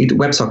 you don't need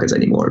WebSockets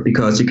anymore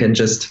because you can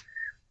just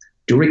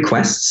do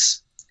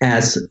requests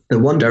as the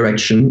one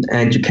direction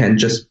and you can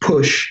just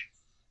push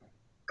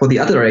for the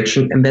other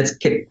direction. And that's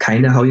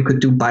kind of how you could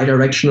do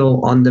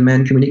bidirectional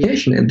on-demand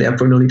communication and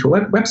therefore no need for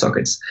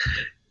WebSockets.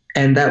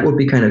 And that would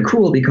be kind of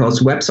cool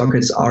because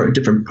WebSockets are a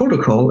different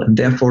protocol and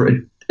therefore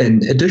an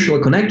additional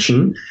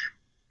connection.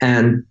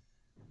 And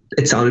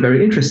it sounded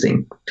very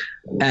interesting.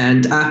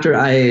 And after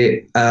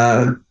I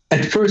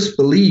at first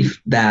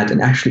believed that,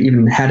 and actually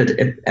even had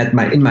it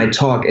in my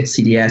talk at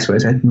CDS, where I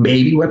said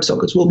maybe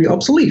WebSockets will be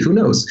obsolete, who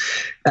knows?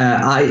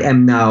 I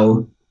am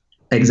now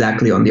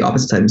exactly on the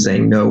opposite side,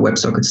 saying no,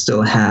 WebSockets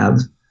still have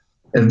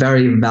a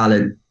very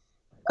valid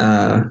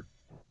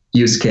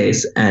use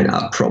case and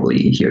are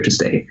probably here to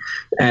stay.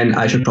 And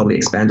I should probably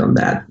expand on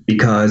that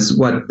because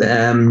what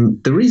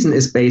the reason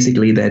is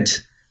basically that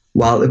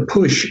while a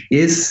push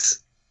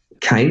is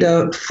kind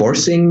of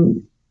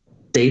forcing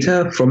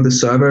data from the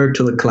server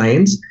to the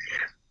client,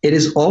 it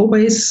is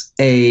always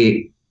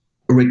a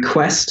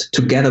request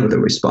together with a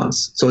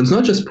response. So it's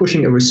not just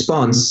pushing a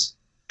response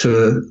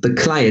to the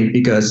client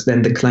because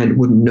then the client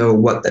wouldn't know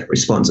what that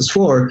response is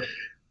for,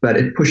 but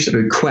it pushes a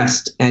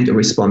request and a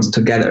response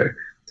together.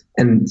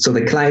 And so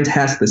the client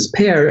has this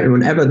pair, and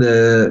whenever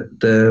the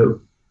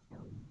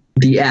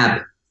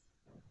app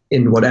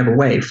in whatever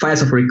way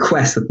fires up a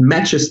request that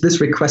matches this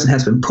request that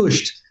has been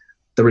pushed,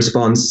 the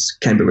response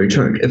can be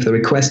returned. If the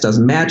request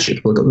doesn't match,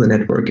 it will go to the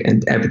network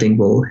and everything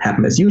will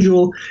happen as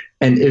usual.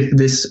 And if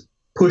this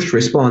pushed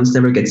response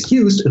never gets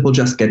used, it will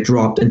just get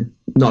dropped and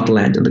not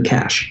land in the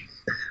cache.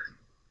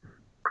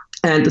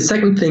 And the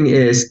second thing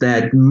is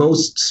that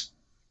most,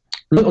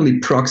 not only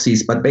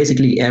proxies, but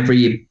basically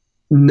every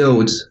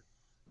node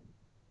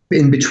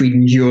in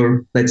between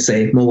your, let's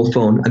say, mobile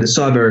phone and the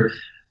server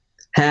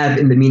have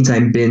in the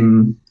meantime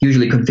been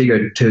usually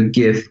configured to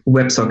give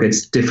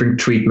WebSockets different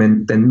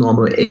treatment than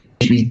normal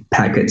HTTP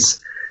packets,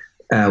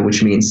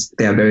 which means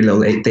they are very low.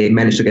 They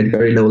manage to get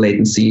very low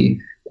latency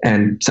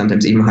and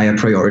sometimes even higher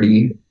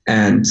priority,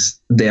 and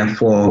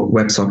therefore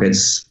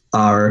WebSockets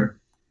are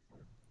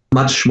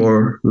much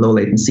more low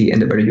latency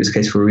and a better use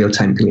case for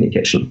real-time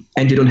communication.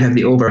 And you don't have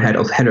the overhead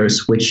of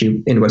headers, which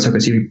you in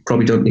WebSockets you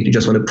probably don't need. You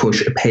just want to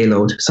push a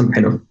payload, some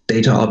kind of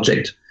data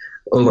object,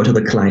 over to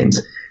the client,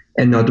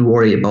 and not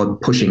worry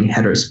about pushing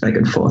headers back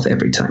and forth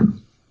every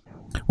time.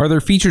 Are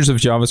there features of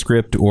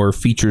JavaScript or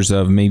features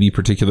of maybe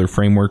particular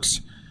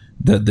frameworks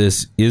that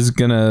this is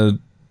going to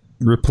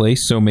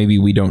replace? So maybe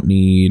we don't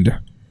need,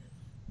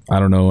 I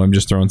don't know, I'm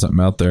just throwing something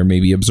out there,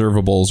 maybe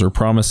observables or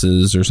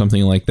promises or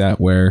something like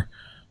that where,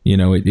 you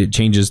know, it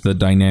changes the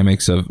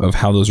dynamics of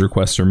how those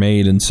requests are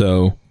made. And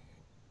so,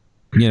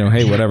 you know,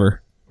 hey,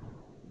 whatever.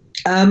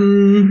 I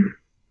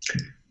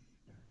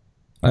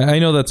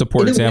know that's a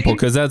poor example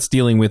because that's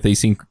dealing with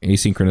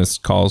asynchronous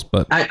calls,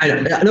 but I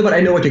know, but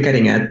I know what you're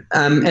getting at.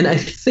 And I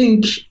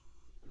think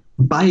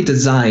by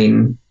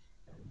design,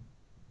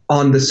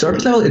 on the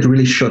surface level, it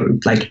really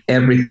shouldn't. Like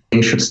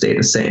everything should stay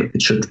the same.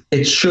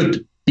 It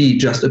should be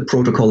just a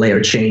protocol layer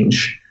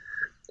change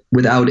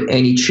without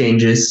any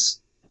changes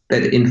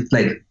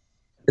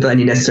without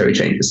any necessary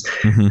changes.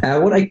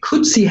 Mm-hmm. What I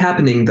could see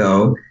happening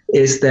though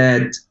is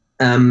that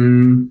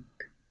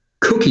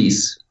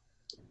cookies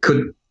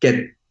could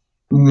get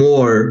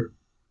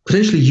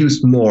potentially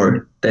used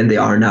more than they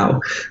are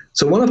now.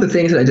 So one of the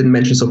things that I didn't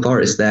mention so far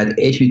is that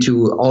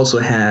HTTP2 also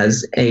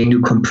has a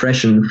new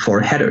compression for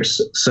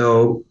headers.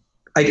 So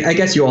I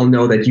guess you all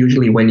know that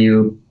usually when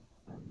you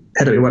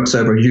head to a web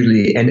server, you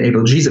usually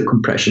enable gzip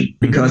compression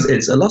because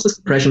it's a lossless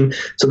compression.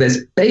 So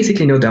there's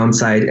basically no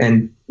downside,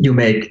 and you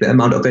make the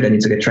amount of data that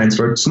needs to get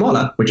transferred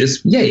smaller, which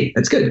is yay,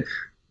 that's good.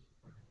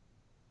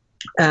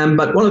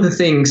 But one of the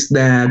things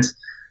that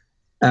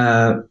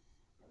never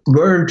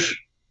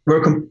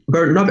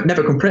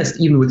compressed,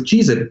 even with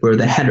gzip, were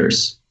the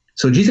headers.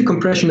 So gzip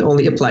compression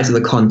only applies to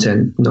the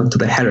content, not to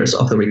the headers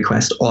of the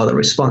request or the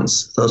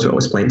response. Those are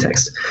always plain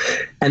text.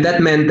 And that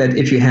meant that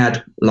if you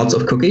had lots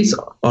of cookies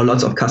or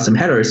lots of custom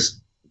headers,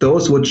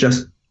 those would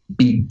just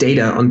be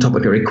data on top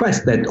of your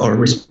request or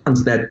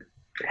response that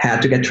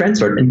had to get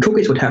transferred. And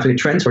cookies would have to get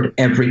transferred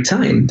every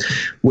time,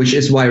 which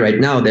is why right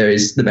now there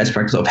is the best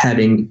practice of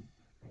having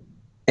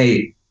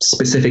a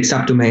specific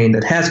subdomain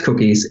that has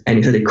cookies, and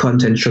you said the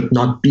content should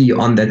not be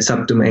on that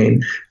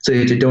subdomain, so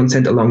that you don't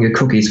send along your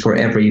cookies for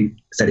every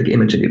static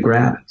image that you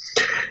grab.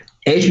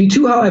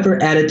 HTTP2, however,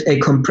 added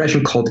a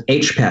compression called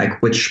HPAG,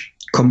 which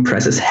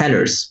compresses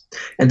headers.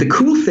 And the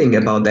cool thing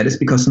about that is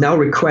because now all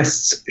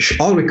requests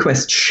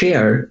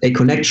share a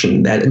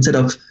connection that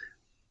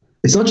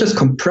it's not just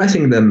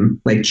compressing them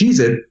like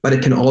gzip, but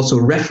it can also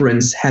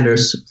reference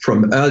headers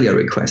from earlier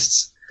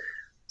requests.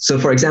 So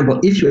for example,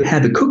 if you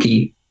have a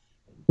cookie,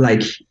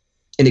 like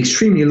an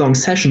extremely long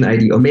session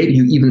ID, or maybe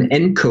you even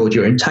encode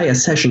your entire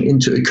session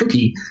into a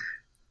cookie,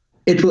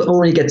 it will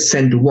only get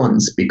sent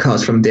once,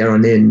 because from there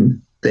on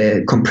in,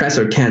 the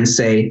compressor can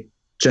say,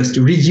 just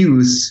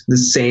reuse the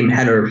same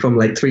header from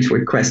like 3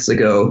 requests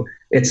ago.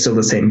 It's still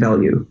the same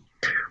value,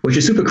 which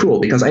is super cool,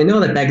 because I know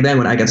that back then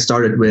when I got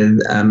started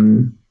with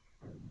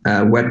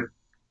web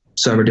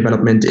server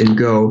development in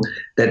Go,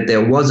 that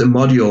there was a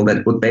module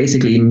that would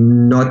basically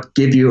not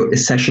give you a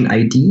session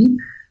ID,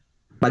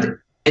 but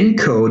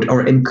encode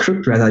or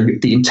encrypt rather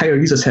the entire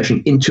user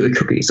session into a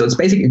cookie. So it's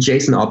basically a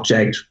JSON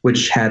object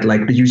which had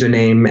like the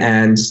username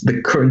and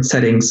the current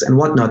settings and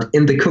whatnot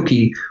in the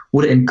cookie,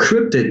 would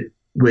encrypt it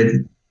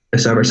with a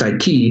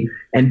server-side key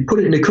and put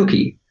it in a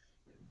cookie.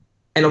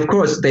 And of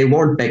course, they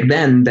warned back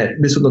then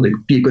that this would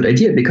not be a good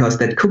idea, because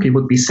that cookie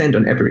would be sent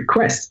on every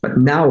request. But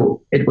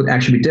now it would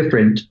actually be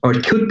different, or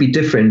it could be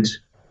different,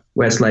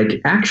 whereas like,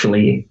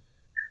 actually,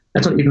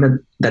 that's not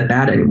even that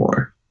bad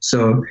anymore.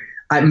 So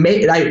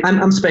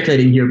I'm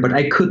speculating here, but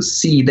I could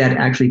see that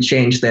actually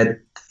change, that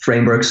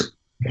frameworks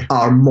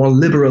are more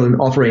liberal in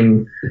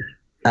offering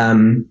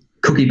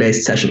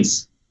cookie-based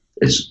sessions.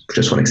 It's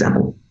just one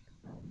example.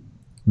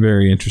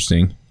 Very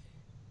interesting.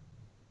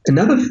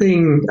 Another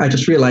thing I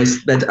just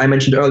realized that I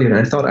mentioned earlier, and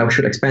I thought I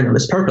should expand on,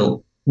 is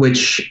Purple,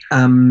 which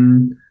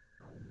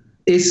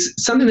is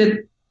something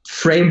that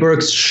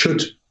frameworks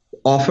should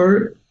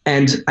offer.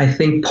 And I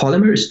think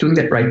Polymer is doing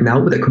that right now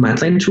with a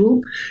command line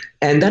tool.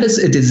 And that is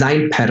a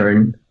design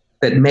pattern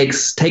that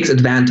takes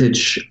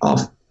advantage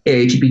of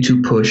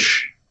HTTP2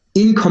 push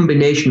in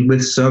combination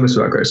with service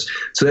workers.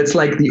 So that's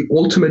like the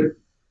ultimate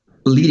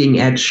leading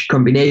edge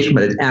combination,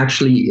 but it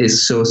actually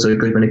is so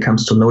good when it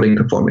comes to loading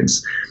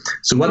performance.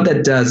 So what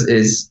that does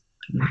is,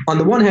 on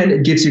the one hand,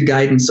 it gives you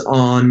guidance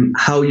on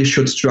how you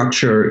should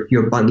structure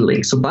your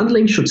bundling. So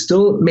bundling should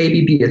still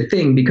maybe be a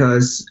thing,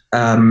 because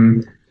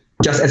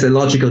just as a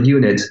logical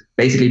unit,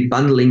 basically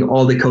bundling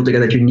all the code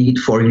together that you need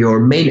for your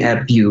main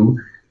app view,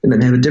 and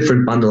then have a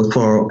different bundle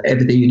for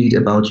everything you need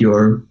about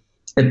your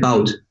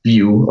about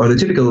view, or the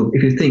typical,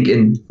 if you think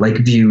in like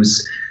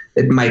views,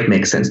 it might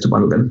make sense to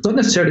bundle them. Not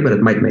necessarily, but it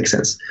might make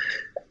sense.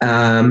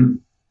 Actually,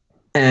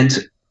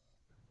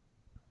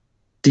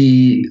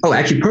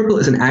 Purple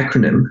is an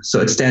acronym.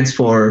 So it stands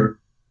for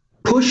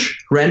push,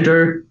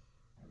 render,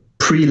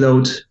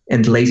 preload,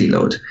 and lazy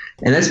load.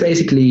 And that's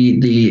basically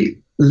the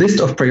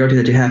list of priority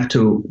that you have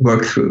to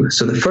work through.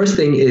 So the first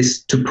thing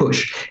is to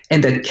push,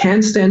 and that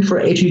can stand for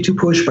HTTP2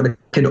 push, but it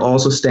can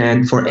also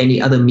stand for any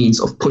other means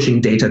of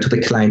pushing data to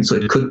the client. So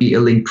it could be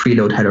a link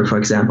preload header, for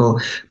example,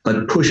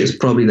 but push is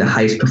probably the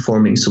highest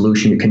performing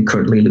solution you can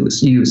currently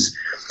use.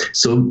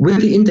 So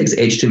with the index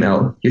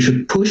HTML, you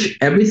should push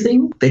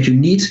everything that you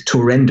need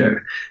to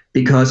render,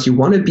 because you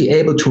want to be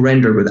able to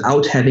render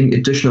without having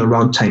additional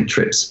runtime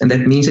trips. And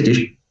that means that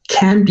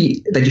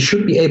you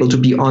should be able to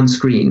be on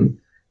screen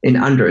in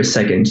under a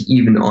second,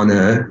 even on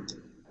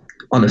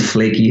a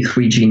flaky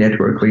 3G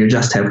network where you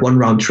just have one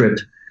round trip.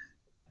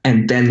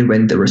 And then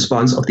when the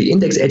response of the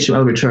index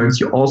HTML returns,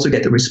 you also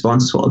get the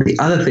response for all the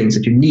other things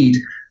that you need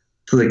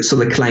so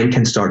the client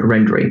can start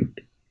rendering.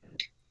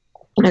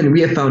 And we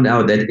have found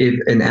out that if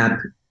an app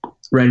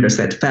renders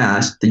that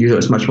fast, the user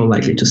is much more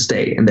likely to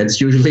stay. And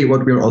that's usually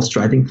what we're all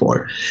striving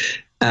for.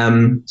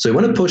 So you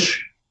want to push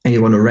and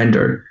you want to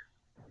render.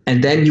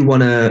 And then you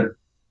want to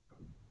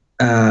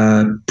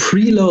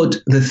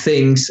preload the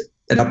things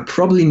that are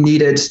probably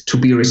needed to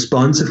be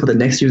responsive for the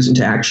next user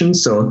interaction.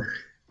 So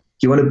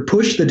you want to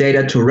push the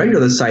data to render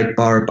the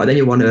sidebar, but then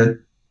you want to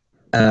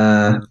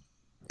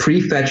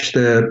prefetch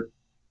the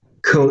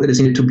code that is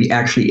needed to be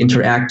actually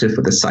interactive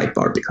with the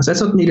sidebar, because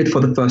that's not needed for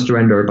the first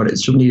render, but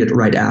it's needed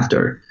right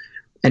after.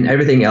 And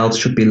everything else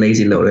should be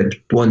lazy loaded.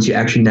 Once you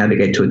actually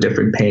navigate to a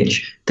different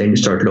page, then you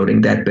start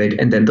loading that bit,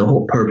 and then the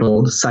whole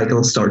Purple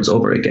cycle starts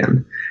over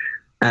again.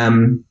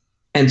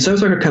 And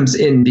service worker comes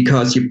in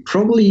because you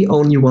probably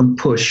only want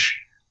push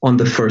on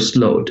the first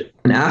load.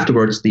 And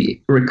afterwards,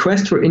 the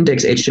request for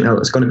index HTML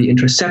is going to be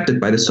intercepted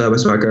by the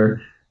service worker.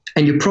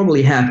 And you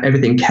probably have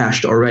everything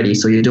cached already,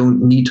 so you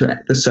don't need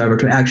the server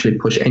to actually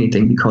push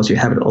anything, because you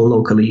have it all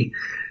locally.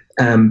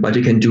 But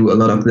you can do a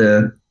lot of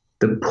the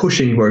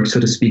pushing work, so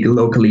to speak,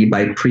 locally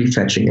by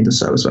prefetching in the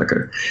service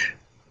worker.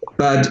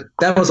 But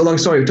that was a long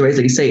story to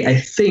basically say, I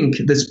think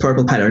this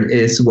Purple pattern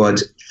is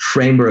what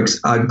frameworks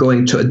are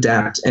going to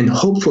adapt and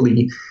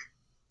hopefully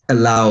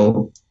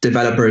allow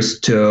developers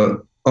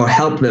to, or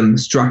help them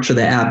structure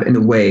their app in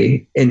a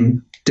way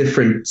in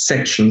different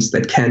sections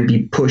that can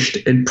be pushed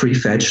and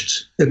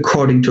prefetched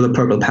according to the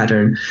Purple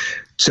pattern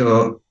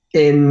to,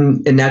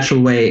 in a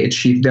natural way,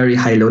 achieve very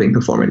high loading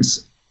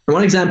performance. And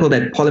one example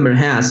that Polymer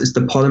has is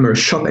the Polymer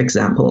shop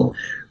example,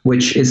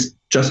 which is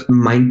just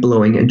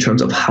mind-blowing in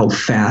terms of how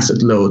fast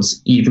it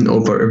loads, even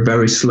over a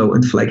very slow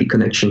and flaky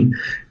connection.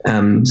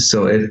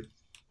 So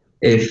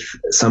if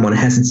someone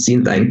hasn't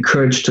seen it, I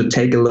encourage to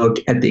take a look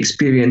at the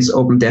experience,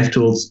 open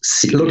DevTools,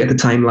 look at the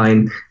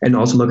timeline, and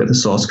also look at the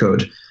source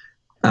code,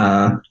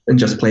 and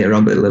just play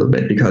around with it a little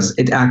bit, because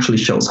it actually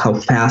shows how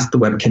fast the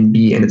web can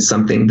be, and it's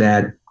something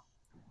that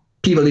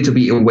people need to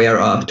be aware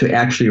of to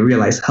actually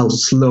realize how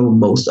slow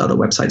most other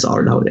websites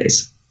are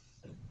nowadays.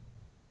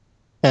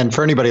 And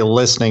for anybody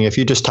listening, if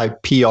you just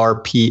type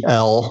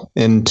PRPL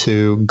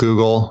into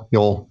Google,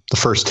 the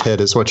first hit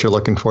is what you're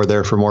looking for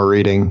there for more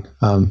reading.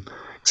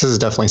 This is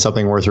definitely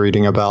something worth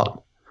reading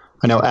about.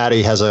 I know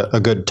Addy has a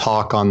good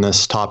talk on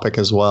this topic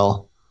as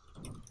well.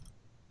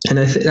 And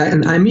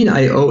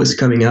I.O. is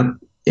coming up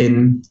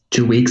in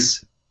 2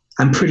 weeks.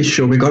 I'm pretty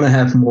sure we're going to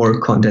have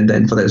more content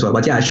then for that as well.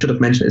 But yeah, I should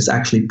have mentioned it's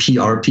actually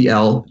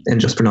PRPL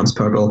and just pronounced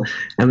purple.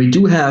 And we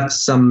do have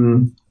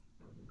some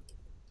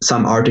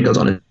articles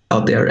on it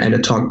out there, and a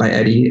talk by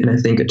Addy, and I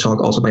think a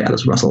talk also by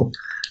Alice Russell.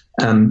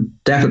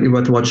 Definitely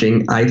worth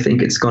watching. I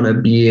think it's going to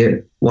be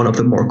one of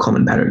the more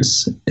common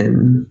patterns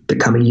in the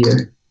coming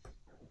year.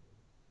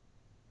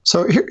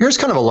 So here's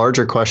kind of a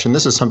larger question.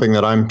 This is something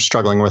that I'm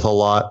struggling with a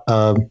lot.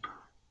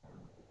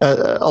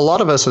 A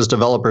lot of us as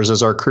developers,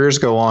 as our careers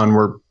go on,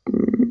 we're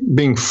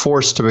being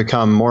forced to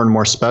become more and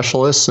more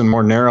specialists in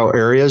more narrow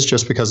areas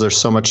just because there's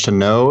so much to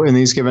know in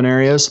these given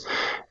areas.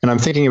 And I'm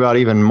thinking about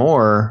even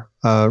more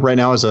right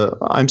now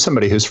I'm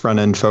somebody who's front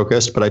end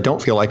focused, but I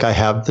don't feel like I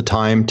have the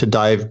time to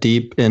dive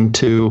deep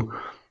into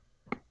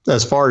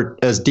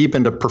as deep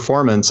into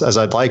performance as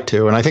I'd like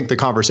to. And I think the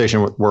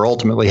conversation we're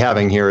ultimately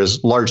having here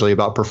is largely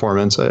about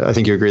performance. I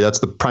think you agree that's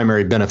the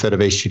primary benefit of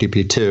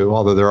HTTP 2,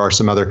 although there are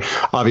some other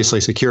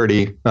obviously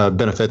security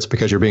benefits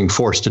because you're being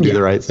forced to do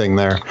the right thing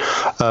there.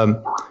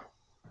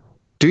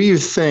 Do you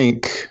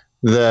think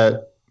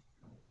that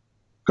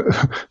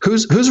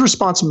whose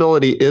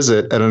responsibility is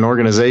it at an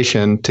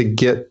organization to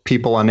get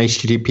people on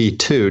HTTP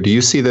 2? Do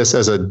you see this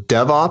as a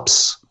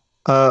DevOps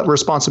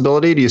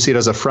responsibility? Do you see it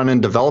as a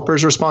front-end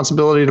developer's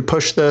responsibility to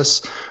push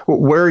this?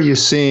 Where are you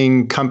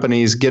seeing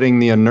companies getting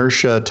the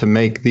inertia to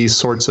make these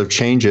sorts of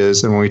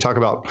changes? And when we talk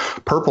about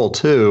Purple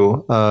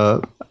too,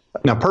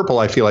 now Purple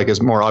I feel like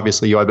is more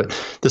obviously UI, but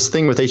this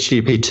thing with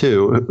HTTP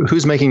 2,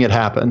 who's making it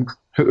happen?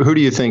 Who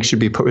do you think should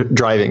be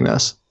driving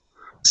this?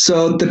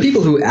 So the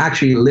people who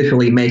actually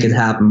literally make it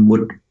happen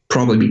would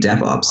probably be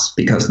DevOps,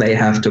 because they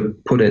have to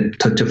put it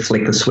to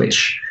flick the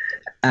switch.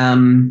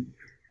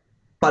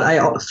 But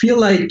I feel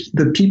like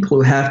the people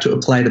who have to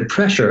apply the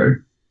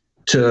pressure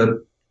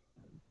to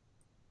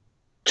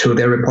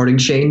their reporting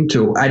chain,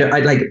 I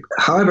like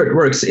however it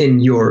works in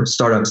your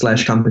startup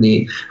 /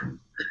 company,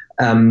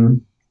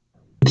 the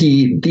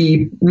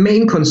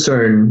main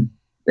concern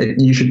that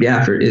you should be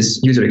after is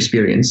user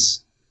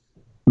experience.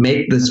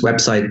 Make this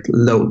website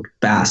load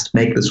fast.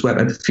 Make this web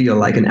app feel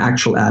like an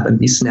actual app and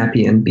be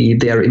snappy and be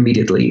there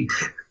immediately.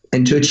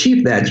 And to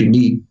achieve that, you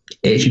need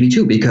HTTP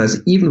 2,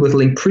 because even with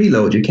link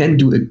preload, you can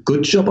do a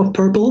good job of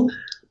Purple,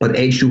 but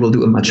H2 will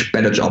do a much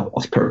better job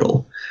of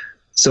Purple.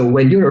 So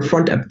when you're a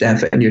front app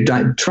dev and you're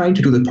trying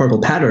to do the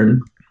Purple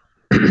pattern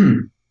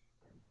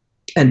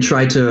and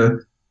try to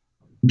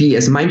be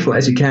as mindful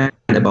as you can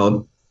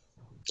about,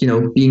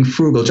 being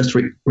frugal, just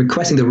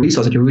requesting the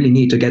resource that you really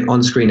need to get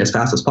on screen as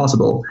fast as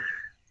possible,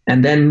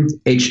 and then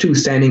H2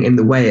 standing in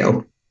the way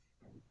of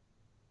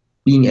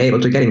being able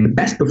to getting the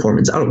best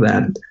performance out of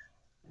that,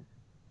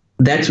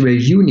 that's where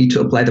you need to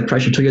apply the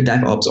pressure to your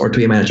DevOps or to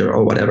your manager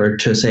or whatever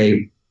to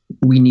say,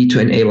 we need to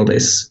enable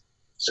this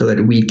so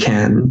that we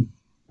can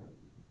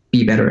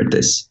be better at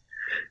this.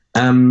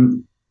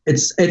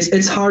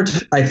 It's hard,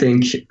 I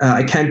think.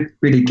 I can't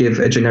really give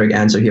a generic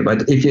answer here,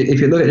 but if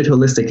you look at it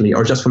holistically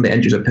or just from the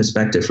end user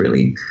perspective,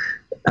 really,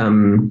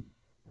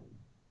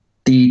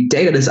 the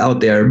data that's out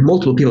there,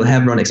 multiple people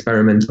have run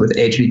experiments with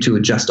HTTP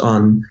 2 just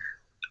on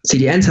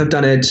CDNs have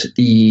done it.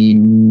 The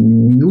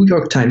New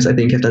York Times, I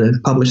think, have done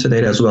it, published the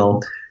data as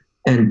well.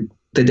 And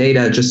the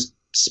data just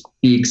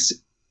speaks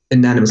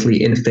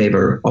unanimously in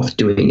favor of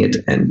doing it.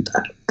 And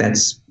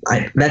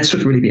that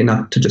should really be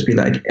enough to just be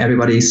like,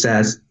 everybody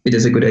says it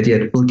is a good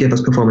idea. It will give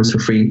us performance for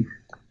free.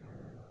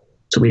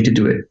 So we need to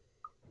do it.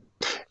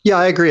 Yeah,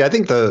 I agree. I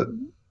think a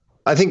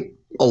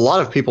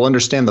lot of people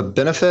understand the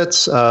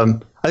benefits.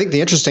 I think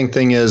the interesting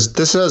thing is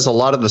this has a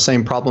lot of the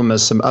same problem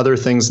as some other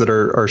things that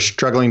are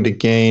struggling to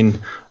gain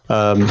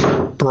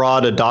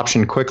broad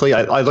adoption quickly.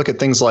 I look at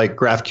things like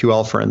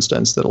GraphQL, for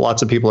instance, that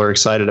lots of people are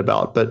excited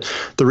about. But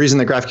the reason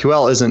that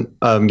GraphQL isn't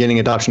gaining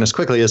adoption as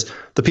quickly is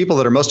the people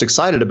that are most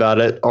excited about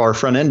it are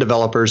front-end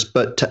developers.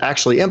 But to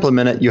actually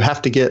implement it, you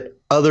have to get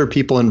other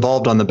people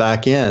involved on the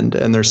back end,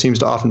 and there seems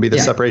to often be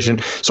this separation.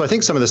 So I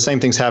think some of the same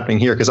things happening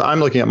here, because I'm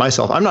looking at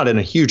myself. I'm not in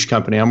a huge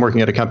company. I'm working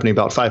at a company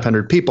about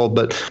 500 people,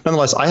 but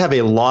nonetheless, I have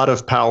a lot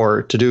of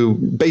power to do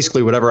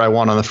basically whatever I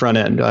want on the front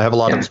end. I have a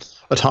lot of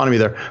autonomy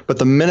there. But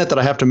the minute that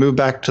I have to move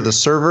back to the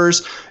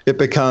servers, it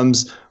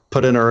becomes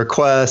put in a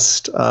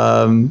request,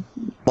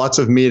 lots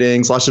of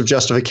meetings, lots of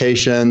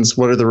justifications.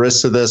 What are the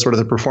risks of this? What are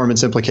the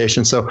performance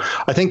implications? So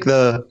I think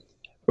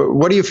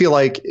what do you feel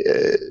like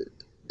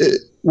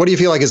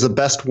is the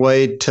best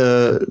way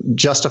to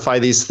justify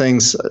these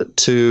things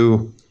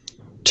to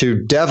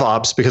to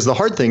DevOps, because the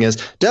hard thing is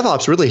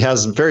DevOps really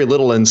has very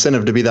little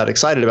incentive to be that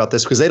excited about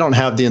this because they don't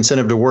have the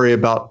incentive to worry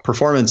about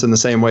performance in the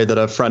same way that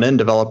a front-end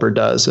developer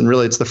does. And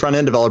really, it's the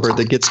front-end developer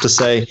that gets to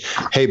say,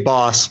 hey,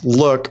 boss,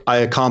 look, I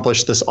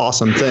accomplished this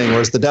awesome thing,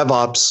 whereas the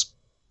DevOps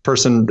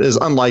person is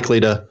unlikely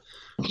to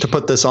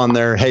put this on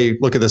their, hey,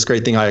 look at this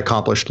great thing I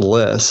accomplished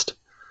list.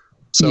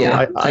 So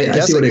yeah, I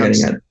guess see what you're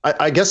getting at.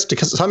 I guess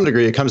to some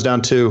degree it comes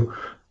down to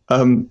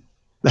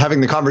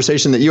having the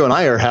conversation that you and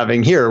I are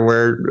having here,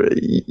 where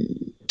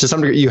to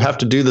some degree you have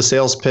to do the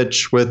sales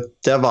pitch with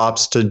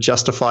DevOps to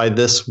justify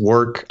this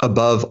work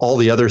above all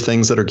the other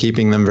things that are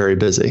keeping them very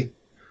busy.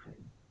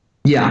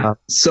 Yeah.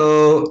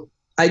 So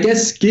I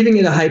guess giving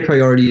it a high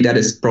priority, that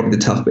is probably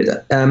the tough bit.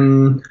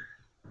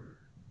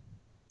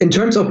 In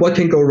terms of what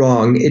can go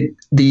wrong, it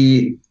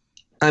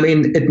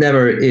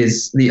never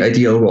is the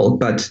ideal world,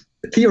 but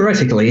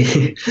theoretically,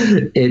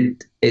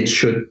 it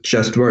should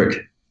just work.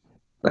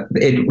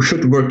 It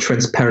should work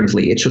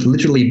transparently. It should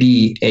literally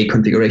be a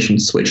configuration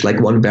switch,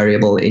 like one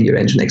variable in your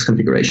Nginx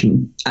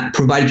configuration,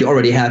 provided you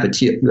already have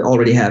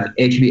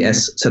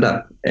HTTPS set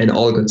up, and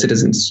all good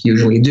citizens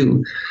usually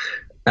do.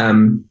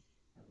 And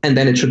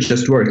then it should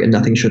just work, and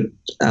nothing should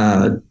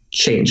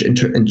change in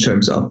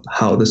terms of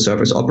how the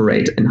servers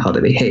operate and how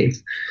they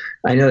behave.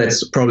 I know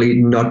that's probably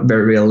not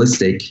very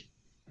realistic,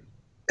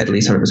 at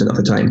least 100% of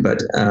the time,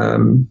 but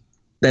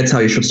that's how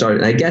you should start.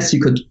 And I guess you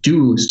could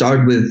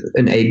start with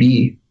an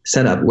A/B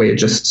setup where you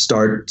just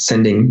start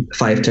sending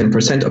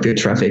 5-10% of your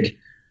traffic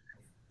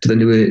to the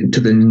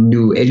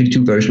new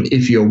HTTP2 version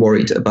if you're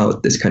worried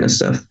about this kind of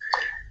stuff.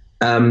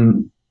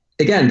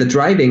 Again, the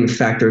driving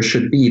factor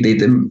should be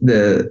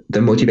the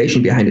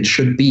motivation behind it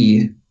should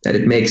be that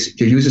it makes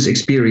your user's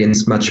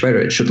experience much better.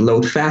 It should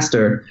load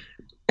faster,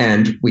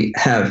 and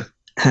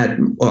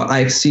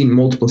I've seen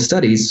multiple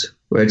studies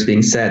where it's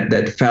being said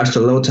that faster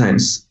load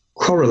times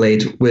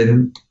correlate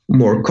with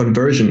more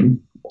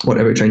conversion,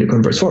 whatever you're trying to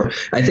convert for.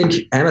 I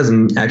think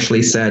Amazon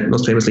actually said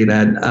most famously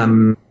that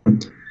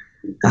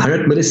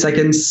 100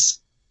 milliseconds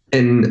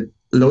in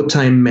load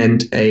time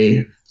meant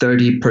a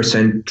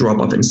 30% drop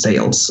off in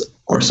sales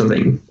or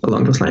something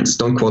along those lines.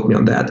 Don't quote me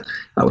on that.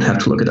 I would have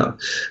to look it up.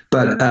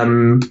 But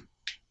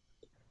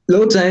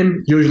load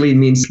time usually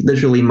means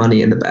literally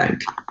money in the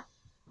bank.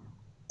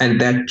 And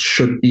that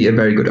should be a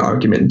very good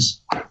argument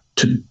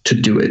to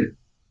do it.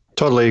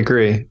 Totally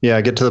agree.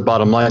 Yeah, get to the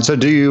bottom line. So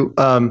do you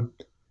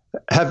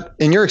have,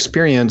 in your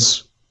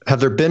experience, have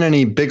there been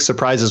any big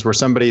surprises where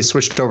somebody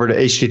switched over to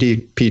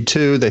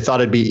HTTP2, they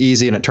thought it'd be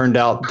easy, and it turned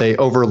out they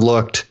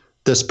overlooked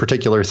this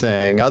particular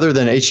thing? Other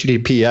than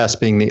HTTPS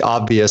being the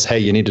obvious, hey,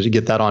 you needed to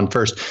get that on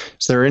first,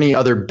 is there any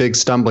other big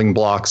stumbling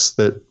blocks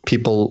that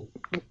people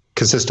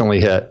consistently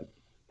hit?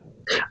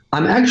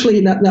 I'm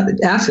actually not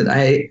asked it.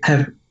 I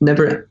have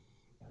never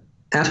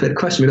asked that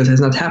question because it has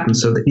not happened.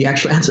 So the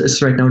actual answer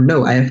is right now,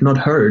 no, I have not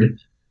heard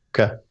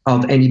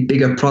of any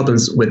bigger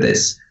problems with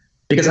this.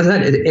 Because as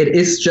I said, it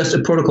is just a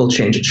protocol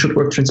change. It should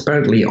work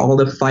transparently. All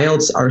the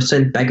files are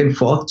sent back and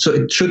forth. So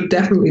it should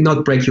definitely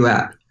not break your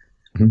app.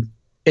 Mm-hmm.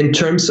 In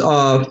terms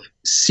of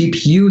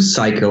CPU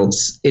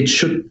cycles, it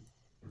should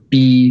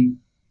be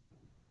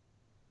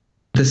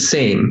the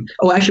same.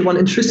 Oh, actually, one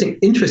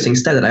interesting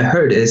stat that I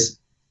heard is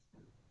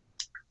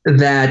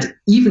that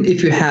even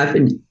if you have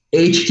an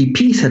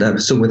HTTP setup,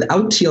 so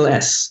without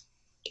TLS,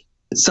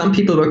 some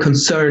people were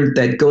concerned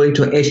that going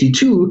to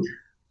HTTP2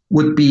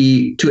 would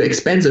be too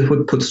expensive,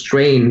 would put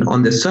strain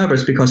on the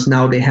servers because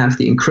now they have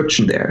the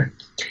encryption there.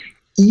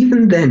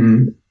 Even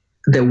then,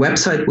 the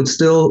website would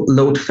still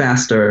load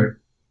faster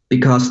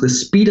because the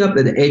speed up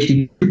that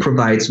HTTP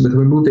provides with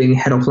removing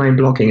head-of-line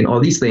blocking and all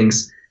these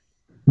things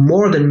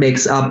more than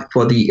makes up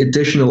for the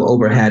additional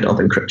overhead of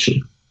encryption.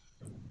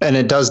 And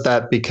it does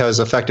that because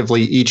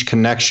effectively each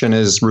connection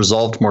is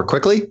resolved more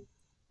quickly?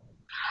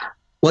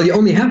 Well, you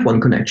only have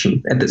one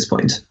connection at this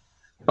point.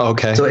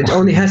 Okay. So it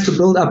only has to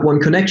build up one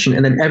connection,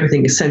 and then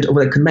everything is sent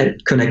over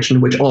that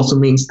connection, which also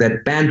means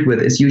that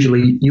bandwidth is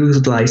usually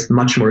utilized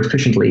much more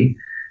efficiently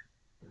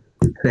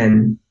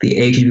than the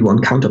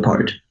HTTP1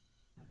 counterpart.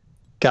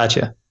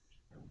 Gotcha.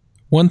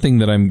 One thing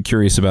that I'm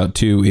curious about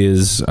too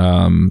is,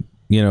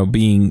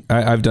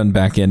 I've done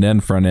back end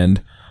and front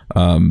end.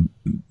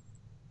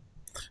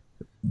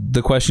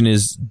 The question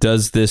is,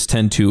 does this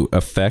tend to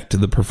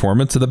affect the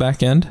performance of the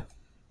back end?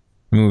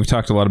 I mean, we've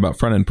talked a lot about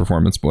front end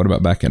performance, but what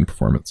about back end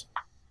performance?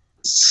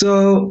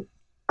 So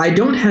I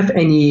don't have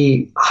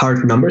any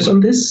hard numbers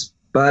on this,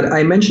 but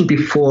I mentioned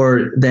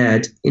before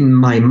that in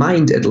my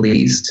mind, at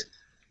least,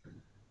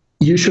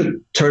 you should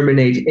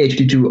terminate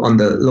HTTP2 on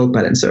the load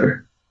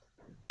balancer.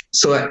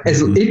 So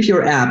if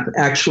your app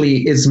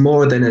actually is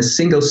more than a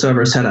single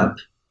server setup,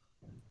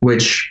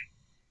 which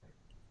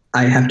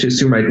I have to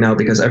assume right now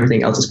because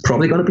everything else is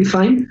probably going to be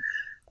fine.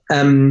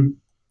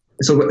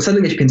 So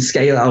something that you can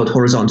scale out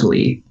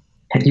horizontally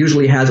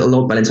usually has a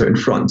load balancer in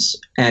front.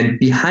 And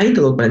behind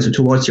the load balancer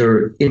towards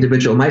your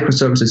individual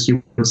microservices,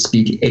 you would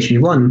speak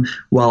HTTP1,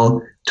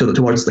 while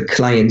towards the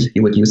client,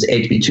 you would use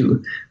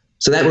HTTP2.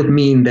 So that would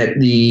mean that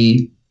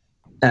the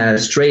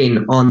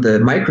strain on the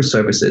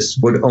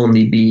microservices would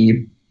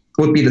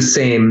would be the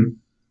same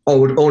or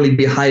would only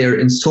be higher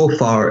in so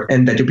far,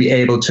 and that you'd be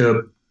able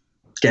to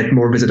get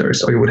more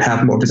visitors, or you would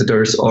have more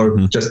visitors, or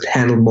just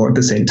handle more at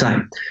the same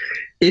time.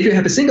 If you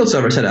have a single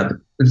server setup,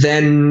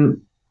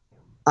 then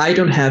I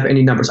don't have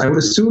any numbers. I would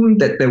assume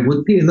that there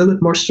would be a little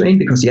bit more strain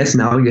because yes,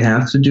 now you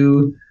have to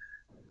do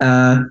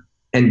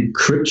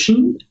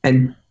encryption,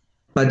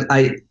 but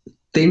I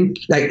think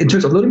like in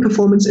terms of loading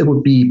performance, it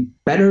would be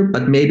better,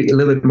 but maybe a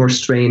little bit more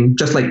strain,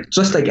 just like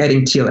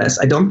adding TLS.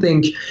 I don't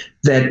think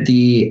that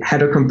the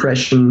header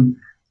compression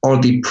or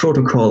the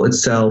protocol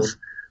itself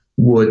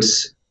would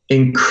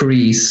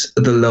increase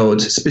the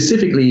load,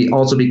 specifically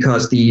also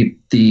because the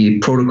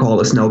protocol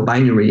is now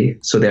binary,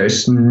 so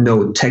there's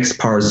no text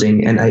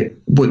parsing, and I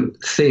would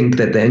think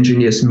that the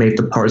engineers made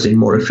the parsing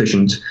more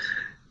efficient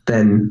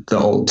than the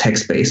old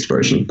text-based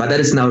version. But that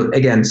is now,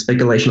 again,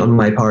 speculation on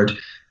my part.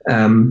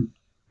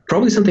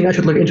 Probably something I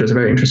should look into. It's a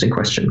very interesting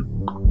question.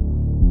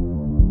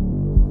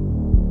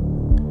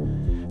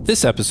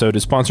 This episode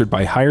is sponsored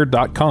by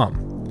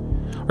Hired.com.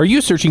 Are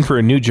you searching for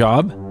a new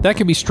job? That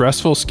can be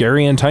stressful,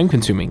 scary, and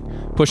time-consuming.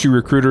 Pushy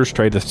recruiters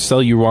try to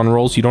sell you on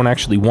roles you don't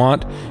actually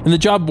want, and the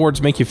job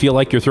boards make you feel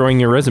like you're throwing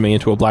your resume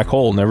into a black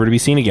hole, never to be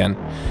seen again.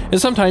 And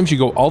sometimes you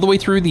go all the way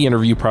through the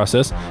interview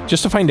process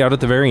just to find out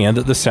at the very end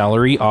that the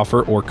salary,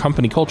 offer, or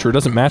company culture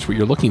doesn't match what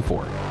you're looking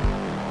for.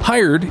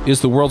 Hired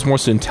is the world's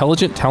most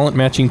intelligent talent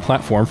matching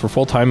platform for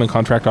full-time and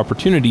contract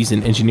opportunities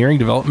in engineering,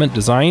 development,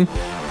 design,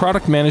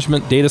 product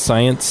management, data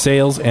science,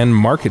 sales, and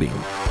marketing.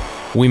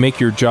 We make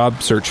your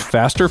job search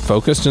faster,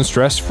 focused, and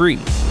stress-free.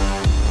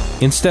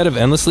 Instead of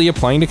endlessly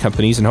applying to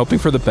companies and hoping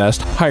for the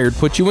best, Hired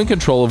puts you in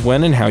control of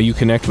when and how you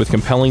connect with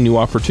compelling new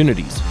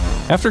opportunities.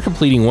 After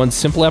completing one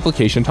simple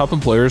application, top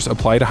employers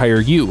apply to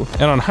hire you,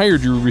 and on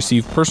Hired you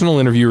receive personal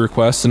interview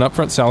requests and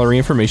upfront salary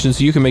information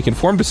so you can make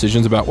informed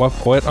decisions about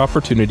what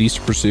opportunities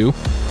to pursue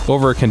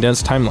over a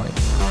condensed timeline.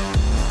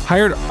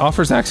 Hired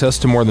offers access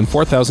to more than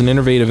 4,000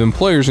 innovative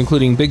employers,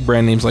 including big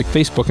brand names like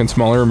Facebook and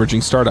smaller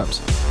emerging startups.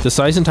 The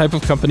size and type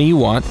of company you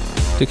want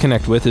to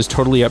connect with is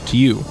totally up to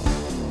you.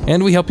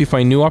 And we help you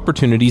find new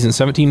opportunities in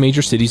 17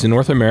 major cities in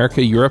North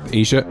America, Europe,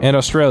 Asia, and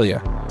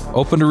Australia.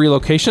 Open to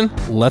relocation?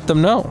 Let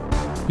them know.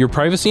 Your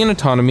privacy and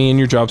autonomy in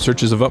your job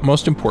search is of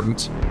utmost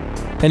importance.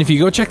 And if you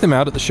go check them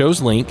out at the show's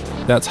link,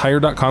 that's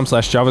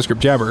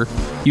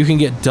Hired.com/JavaScriptJabber, you can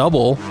get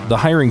double the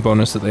hiring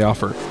bonus that they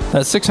offer.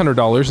 That's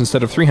 $600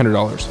 instead of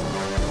 $300.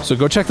 So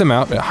go check them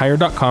out at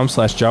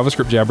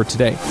Hired.com/JavaScriptJabber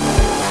today.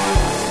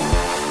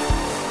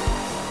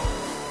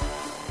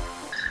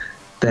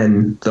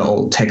 Than the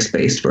old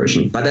text-based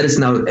version. But that is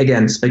now,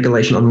 again,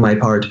 speculation on my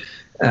part.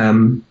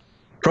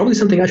 Probably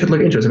something I should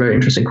look into. It's a very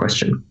interesting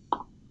question.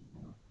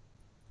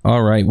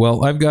 All right.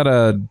 Well, I've got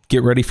to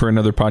get ready for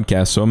another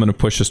podcast, so I'm going to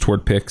push us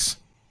toward picks.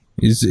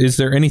 Is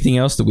there anything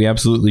else that we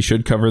absolutely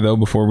should cover, though,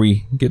 before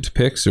we get to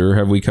picks, or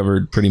have we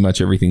covered pretty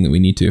much everything that we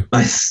need to?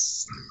 I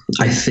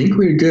think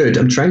we're good.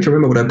 I'm trying to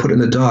remember what I put in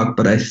the doc,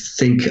 but I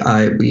think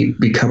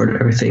we covered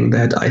everything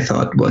that I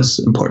thought was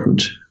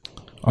important.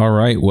 All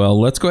right.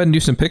 Well, let's go ahead and do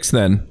some picks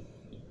then.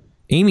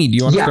 Amy, do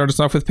you want to start us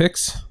off with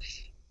picks?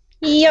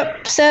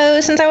 Yep.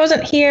 So since I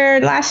wasn't here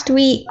last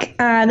week,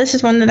 this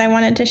is one that I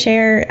wanted to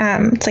share.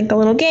 It's like a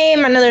little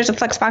game. I know there's a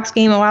Flexbox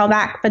game a while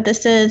back, but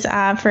this is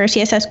for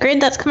CSS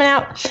Grid that's coming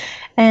out,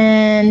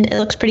 and it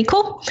looks pretty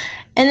cool.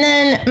 And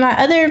then my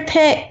other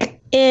pick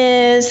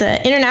is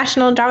an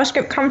International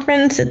JavaScript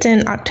Conference. It's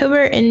in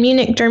October in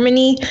Munich,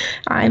 Germany.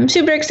 I'm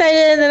super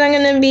excited that I'm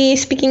going to be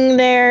speaking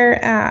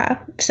there.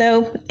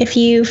 So if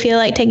you feel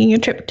like taking a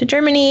trip to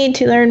Germany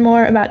to learn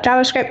more about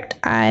JavaScript,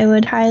 I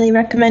would highly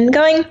recommend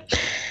going.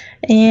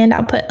 And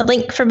I'll put a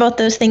link for both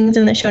those things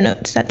in the show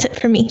notes. That's it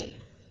for me.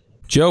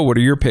 Joe, what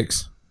are your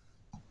picks?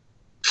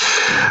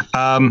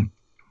 Can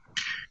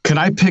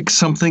I pick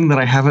something that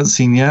I haven't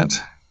seen yet?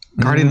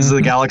 Guardians of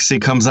the Galaxy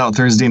comes out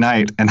Thursday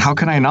night, and how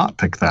can I not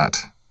pick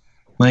that?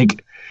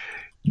 Like,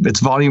 it's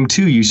volume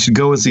 2. You should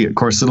go and see it. Of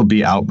course, it'll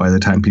be out by the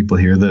time people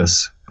hear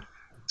this.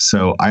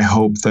 So I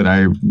hope that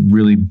I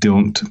really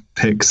don't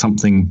pick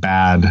something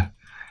bad.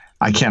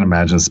 I can't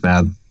imagine it's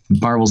bad.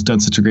 Marvel's done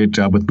such a great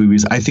job with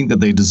movies. I think that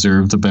they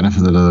deserve the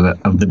benefit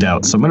of the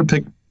doubt. So I'm going to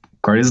pick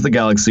Guardians of the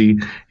Galaxy,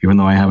 even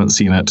though I haven't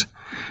seen it.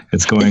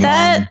 It's going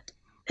on.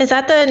 Is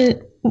that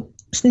the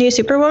new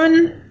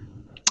Superwoman?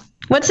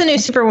 What's the new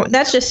Superwoman?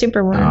 That's just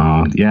Superwoman.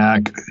 Oh, yeah.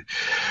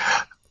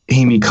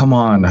 Amy, come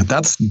on.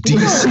 That's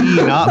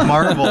DC, not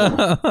Marvel.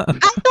 I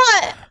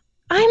thought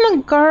I'm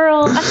a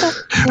girl.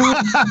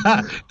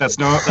 That's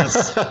not.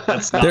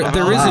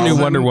 There is a new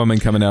Wonder Woman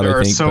coming out,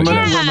 I think. There are so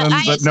many women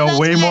that know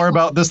way more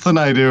about this than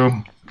I do.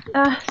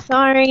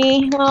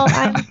 Sorry. Well,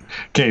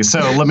 okay, so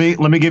let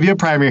me give you a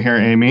primer here,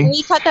 Amy.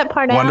 You cut that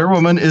part out. Wonder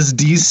Woman is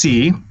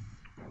DC.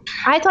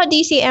 I thought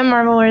DC and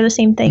Marvel were the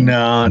same thing.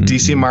 No,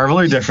 DC and Marvel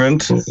are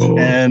different,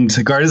 and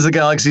Guardians of the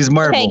Galaxy is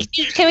Marvel. Okay,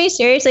 can we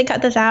seriously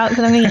cut this out?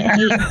 Because I'm going to hate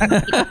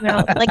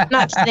email. Like,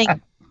 not kidding.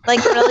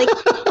 Like, really?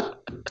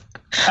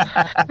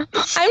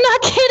 I'm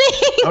not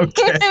kidding.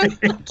 Okay. I'm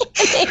not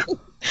kidding.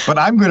 But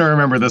I'm going to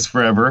remember this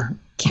forever.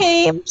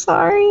 Okay, I'm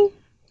sorry.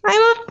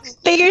 I'm a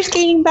figure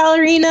skating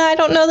ballerina. I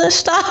don't know this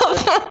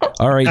stuff.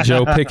 All right,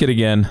 Joe, pick it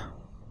again.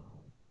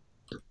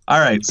 All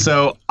right,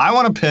 so I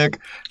want to pick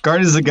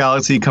Guardians of the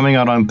Galaxy coming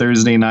out on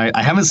Thursday night.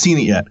 I haven't seen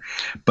it yet,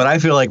 but I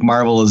feel like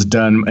Marvel has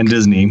done, and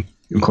Disney,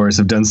 of course,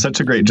 have done such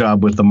a great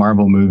job with the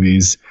Marvel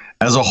movies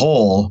as a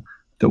whole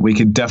that we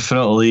could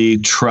definitely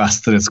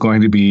trust that it's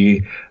going to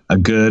be a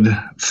good,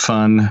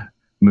 fun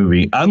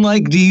movie.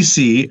 Unlike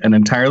DC, an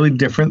entirely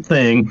different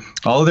thing,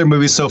 all of their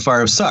movies so far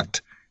have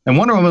sucked. And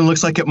Wonder Woman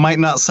looks like it might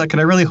not suck, and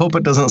I really hope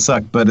it doesn't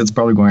suck, but it's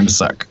probably going to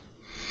suck.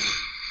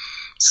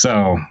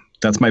 So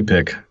that's my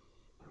pick.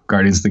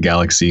 Guardians of the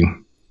Galaxy.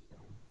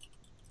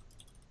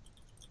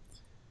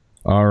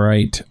 All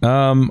right.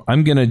 I'm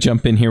going to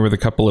jump in here with a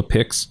couple of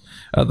picks.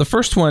 The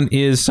first one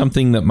is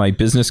something that my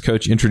business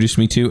coach introduced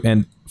me to.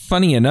 And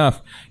funny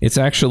enough, it's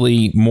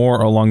actually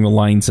more along the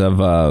lines of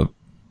a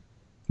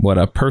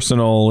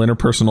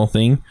interpersonal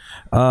thing.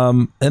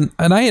 And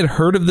I had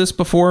heard of this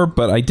before,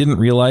 but I didn't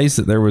realize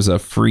that there was a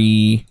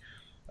free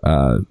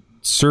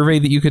survey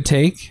that you could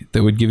take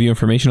that would give you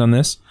information on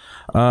this.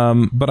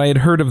 But I had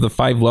heard of the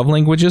 5 love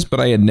languages, but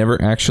I had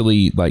never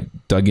actually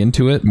dug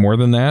into it more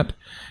than that.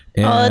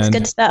 And, that's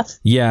good stuff.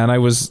 Yeah, and I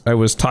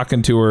was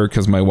talking to her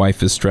because my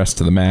wife is stressed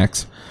to the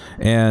max,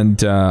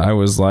 and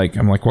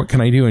I'm like, what can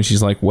I do? And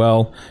she's like,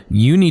 well,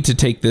 you need to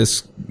take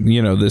this,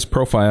 this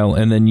profile,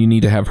 and then you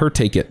need to have her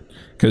take it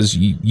because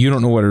you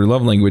don't know what her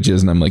love language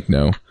is. And I'm like,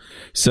 no.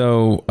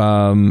 So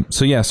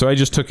I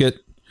just took it.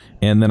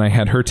 And then I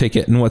had her take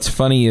it. And what's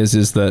funny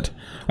is that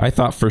I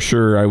thought for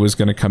sure I was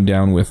going to come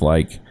down with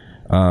I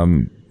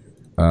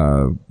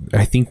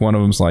think one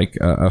of them's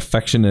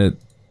affectionate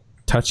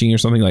touching or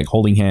something, like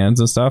holding hands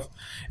and stuff.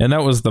 And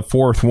that was the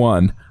 4th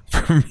one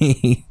for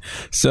me.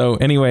 So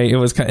anyway, it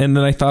was and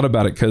then I thought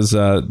about it because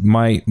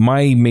my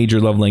major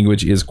love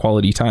language is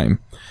quality time.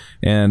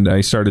 And I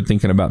started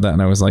thinking about that,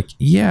 and I was like,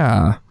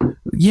 yeah,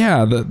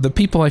 the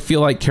people I feel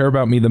like care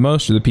about me the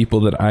most are the people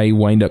that I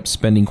wind up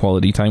spending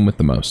quality time with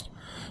the most.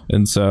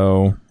 And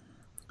so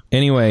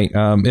anyway,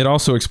 it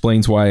also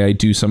explains why I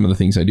do some of the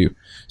things I do.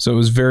 So it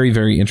was very,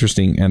 very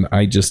interesting. And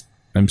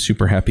I'm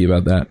super happy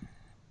about that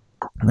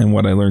and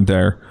what I learned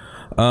there.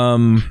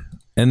 And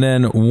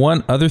then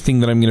one other thing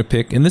that I'm going to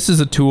pick, and this is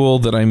a tool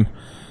that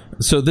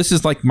this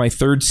is like my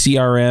 3rd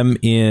CRM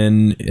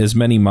in as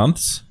many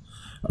months.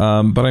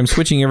 But I'm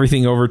switching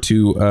everything over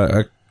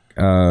to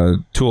a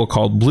tool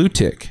called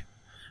BlueTick.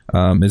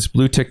 It's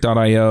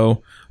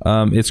bluetick.io.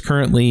 It's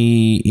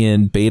currently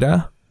in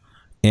beta.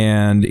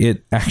 And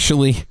it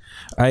actually,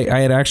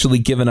 I had actually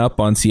given up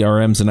on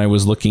CRMs, and I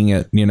was looking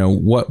at,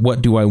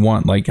 what do I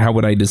want? Like, how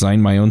would I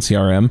design my own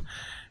CRM?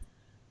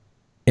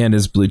 And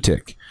it's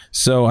BlueTick.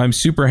 So I'm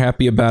super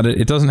happy about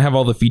it. It doesn't have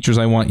all the features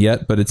I want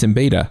yet, but it's in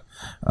beta.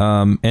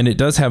 And it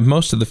does have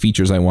most of the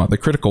features I want, the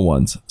critical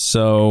ones.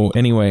 So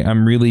anyway,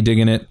 I'm really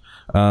digging it.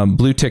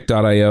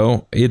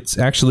 BlueTick.io. It's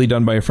actually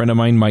done by a friend of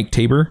mine, Mike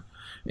Tabor.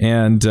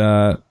 And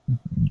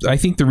I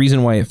think the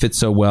reason why it fits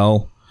so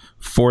well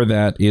for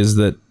that is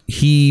that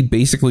he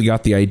basically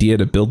got the idea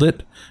to build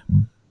it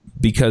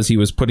because he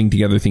was putting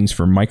together things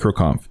for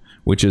MicroConf,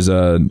 which is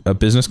a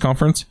business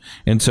conference.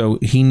 And so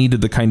he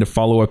needed the kind of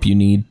follow-up you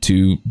need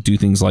to do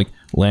things like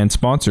land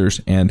sponsors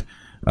and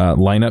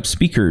line up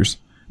speakers.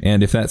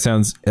 And if that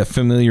sounds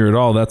familiar at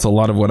all, that's a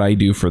lot of what I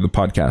do for the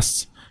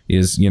podcasts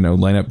is,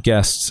 line up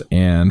guests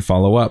and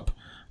follow up.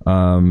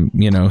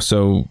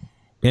 So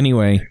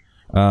anyway,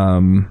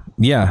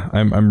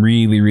 I'm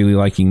really, really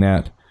liking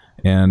that.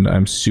 And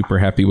I'm super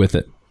happy with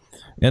it.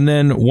 And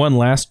then one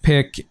last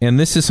pick, and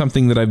this is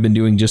something that I've been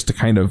doing just to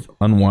kind of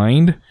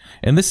unwind.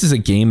 And this is a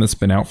game that's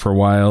been out for a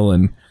while,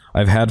 and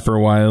I've had for a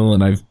while,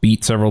 and I've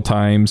beat several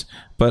times.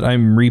 But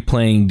I'm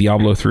replaying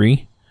Diablo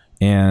 3,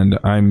 and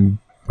I'm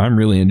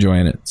really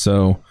enjoying it.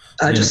 So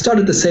I just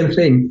started the same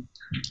thing.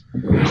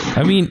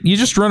 I mean, you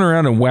just run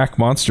around and whack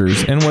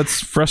monsters. And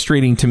what's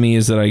frustrating to me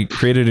is that I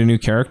created a new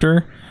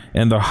character,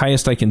 and the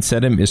highest I can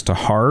set him is to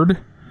hard.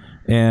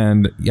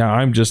 And yeah,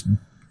 I'm just...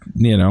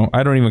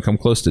 I don't even come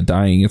close to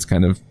dying. It's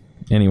kind of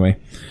anyway.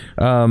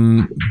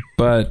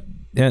 But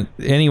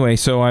anyway,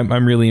 so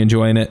I'm really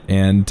enjoying it.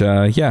 And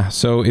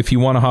so if you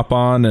want to hop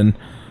on and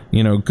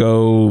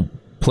go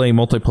play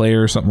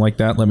multiplayer or something like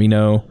that, let me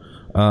know.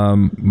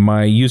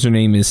 My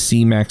username is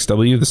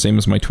CMaxW, the same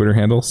as my Twitter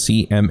handle,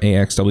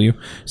 CMAXW.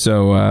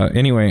 So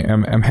anyway,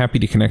 I'm happy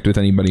to connect with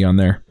anybody on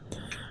there.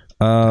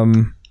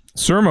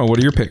 Surma, what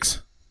are your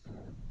picks?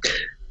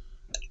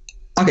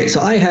 Okay, so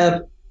I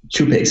have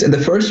 2 picks, and the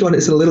first one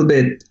is a little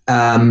bit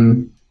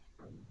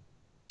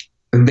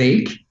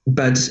vague,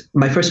 but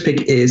my first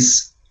pick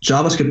is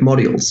JavaScript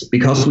modules,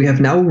 because we have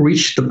now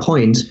reached the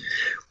point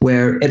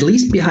where, at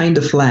least behind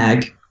the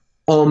flag,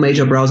 all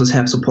major browsers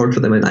have support for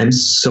them, and I'm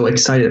so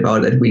excited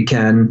about it. We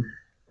can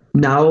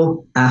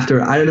now,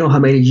 after I don't know how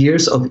many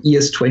years of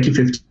ES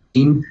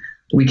 2015,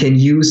 we can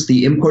use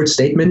the import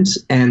statement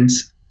and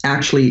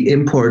actually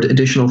import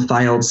additional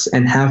files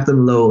and have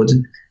them load,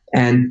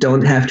 and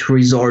don't have to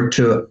resort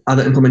to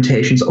other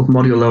implementations of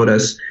module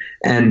loaders.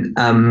 And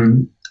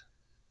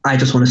I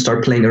just want to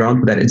start playing around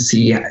with that and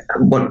see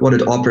what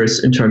it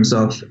offers in terms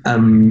of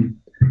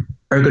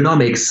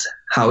ergonomics,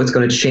 how it's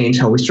going to change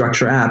how we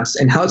structure apps,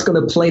 and how it's going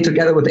to play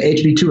together with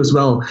HTTP2 as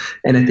well.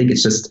 And I think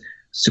it's just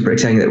super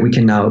exciting that we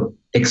can now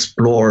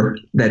explore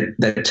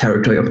that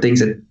territory of things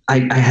that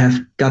I have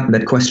gotten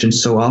that question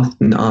so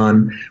often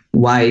on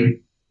why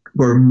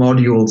were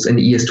modules in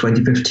ES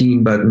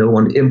 2015, but no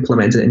one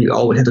implemented, and you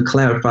always had to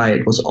clarify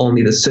it was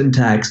only the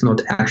syntax, not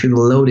actually the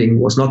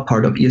loading was not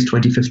part of ES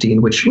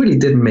 2015, which really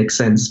didn't make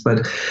sense.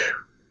 But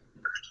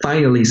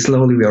finally,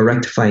 slowly, we are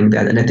rectifying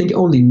that. And I think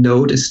only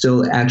Node is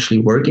still actually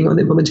working on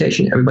the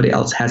implementation. Everybody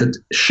else has it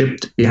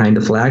shipped behind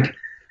the flag.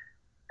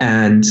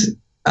 And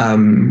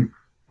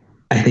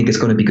I think it's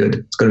going to be good.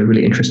 It's going to be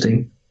really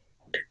interesting.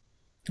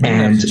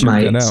 And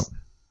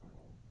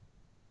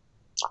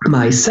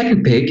my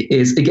second pick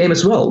is a game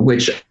as well,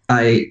 which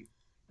I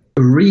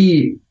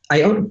played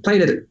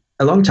it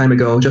a long time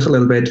ago, just a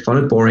little bit, found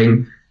it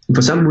boring. And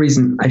for some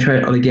reason, I tried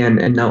it out again,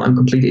 and now I'm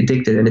completely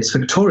addicted. And it's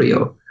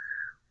Factorio,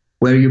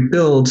 where you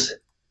build.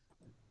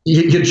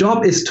 Your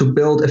job is to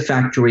build a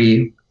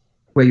factory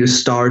where you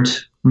start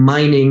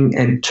mining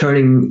and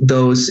turning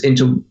those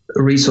into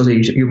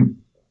resources. You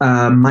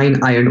mine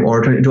iron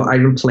ore, turn into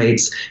iron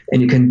plates,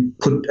 and you can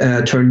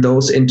turn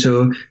those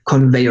into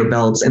conveyor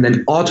belts and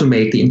then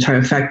automate the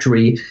entire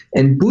factory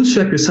and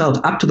bootstrap yourself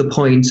up to the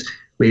point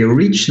where you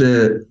reach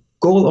the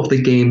goal of the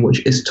game,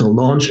 which is to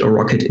launch a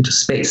rocket into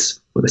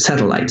space with a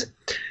satellite.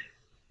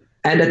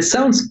 And that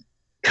sounds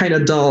kind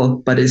of dull,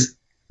 but it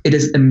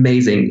is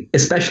amazing,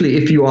 especially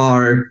if you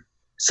are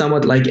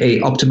somewhat like a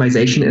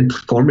optimization and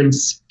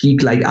performance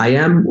geek like I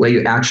am, where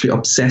you actually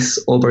obsess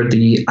over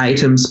the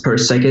items per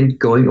second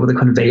going over the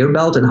conveyor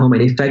belt and how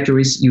many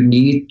factories you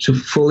need to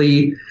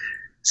fully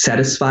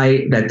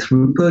satisfy that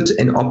throughput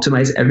and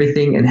optimize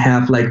everything and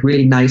have like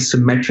really nice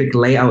symmetric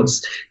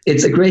layouts.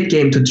 It's a great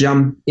game to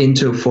jump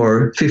into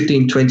for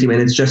 15, 20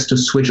 minutes just to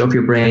switch off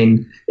your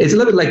brain. It's a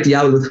little bit like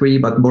Diablo 3,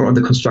 but more on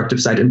the constructive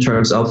side in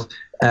terms of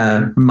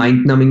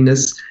mind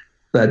numbingness.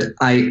 But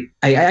I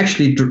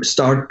actually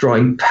start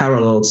drawing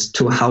parallels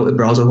to how a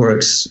browser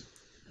works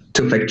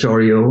to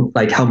Factorio,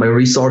 like how my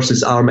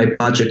resources are, my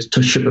budget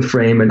to ship a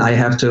frame, and I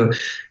have to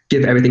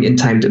give everything in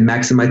time to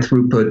maximize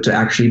throughput to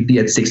actually be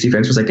at 60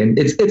 frames per second.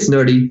 It's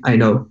nerdy, I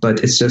know, but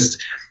it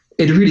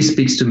really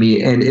speaks to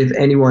me. And if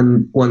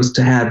anyone wants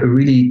to have a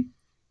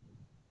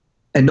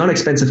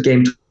non-expensive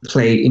game to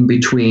play in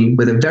between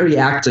with a very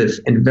active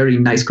and very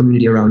nice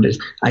community around it,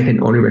 I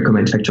can only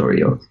recommend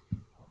Factorio.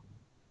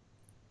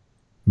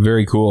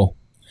 Very cool.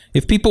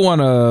 If people want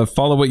to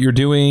follow what you're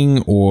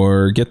doing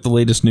or get the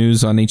latest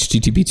news on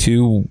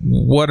HTTP2,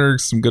 what are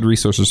some good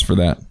resources for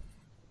that?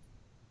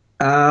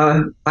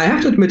 I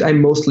have to admit, I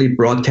mostly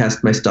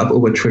broadcast my stuff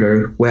over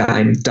Twitter, where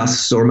I'm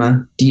Das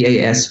Surma,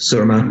 DAS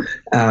Surma.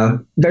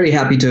 Very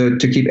happy to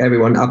keep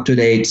everyone up to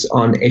date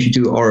on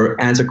HTTP2 or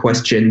answer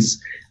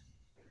questions.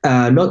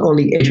 Not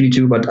only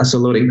HTTP2, but also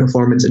loading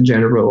performance in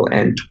general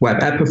and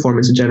web app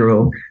performance in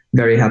general.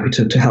 Very happy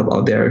to help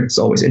out there. It's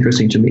always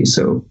interesting to me,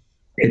 so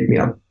hit me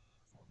up.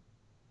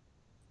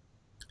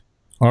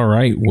 All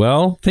right.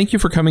 Well, thank you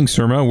for coming,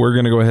 Surma. We're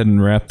going to go ahead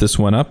and wrap this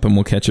one up, and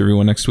we'll catch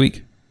everyone next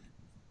week.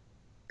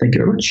 Thank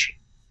you very much.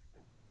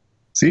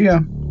 See ya.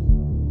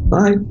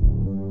 Bye.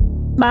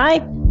 Bye.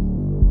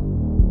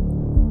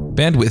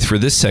 Bandwidth for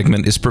this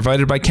segment is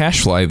provided by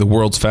CacheFly, the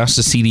world's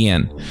fastest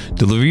CDN.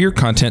 Deliver your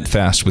content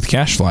fast with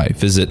CacheFly.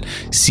 Visit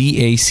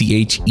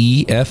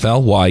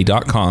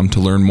CACHEFLY.com to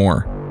learn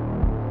more.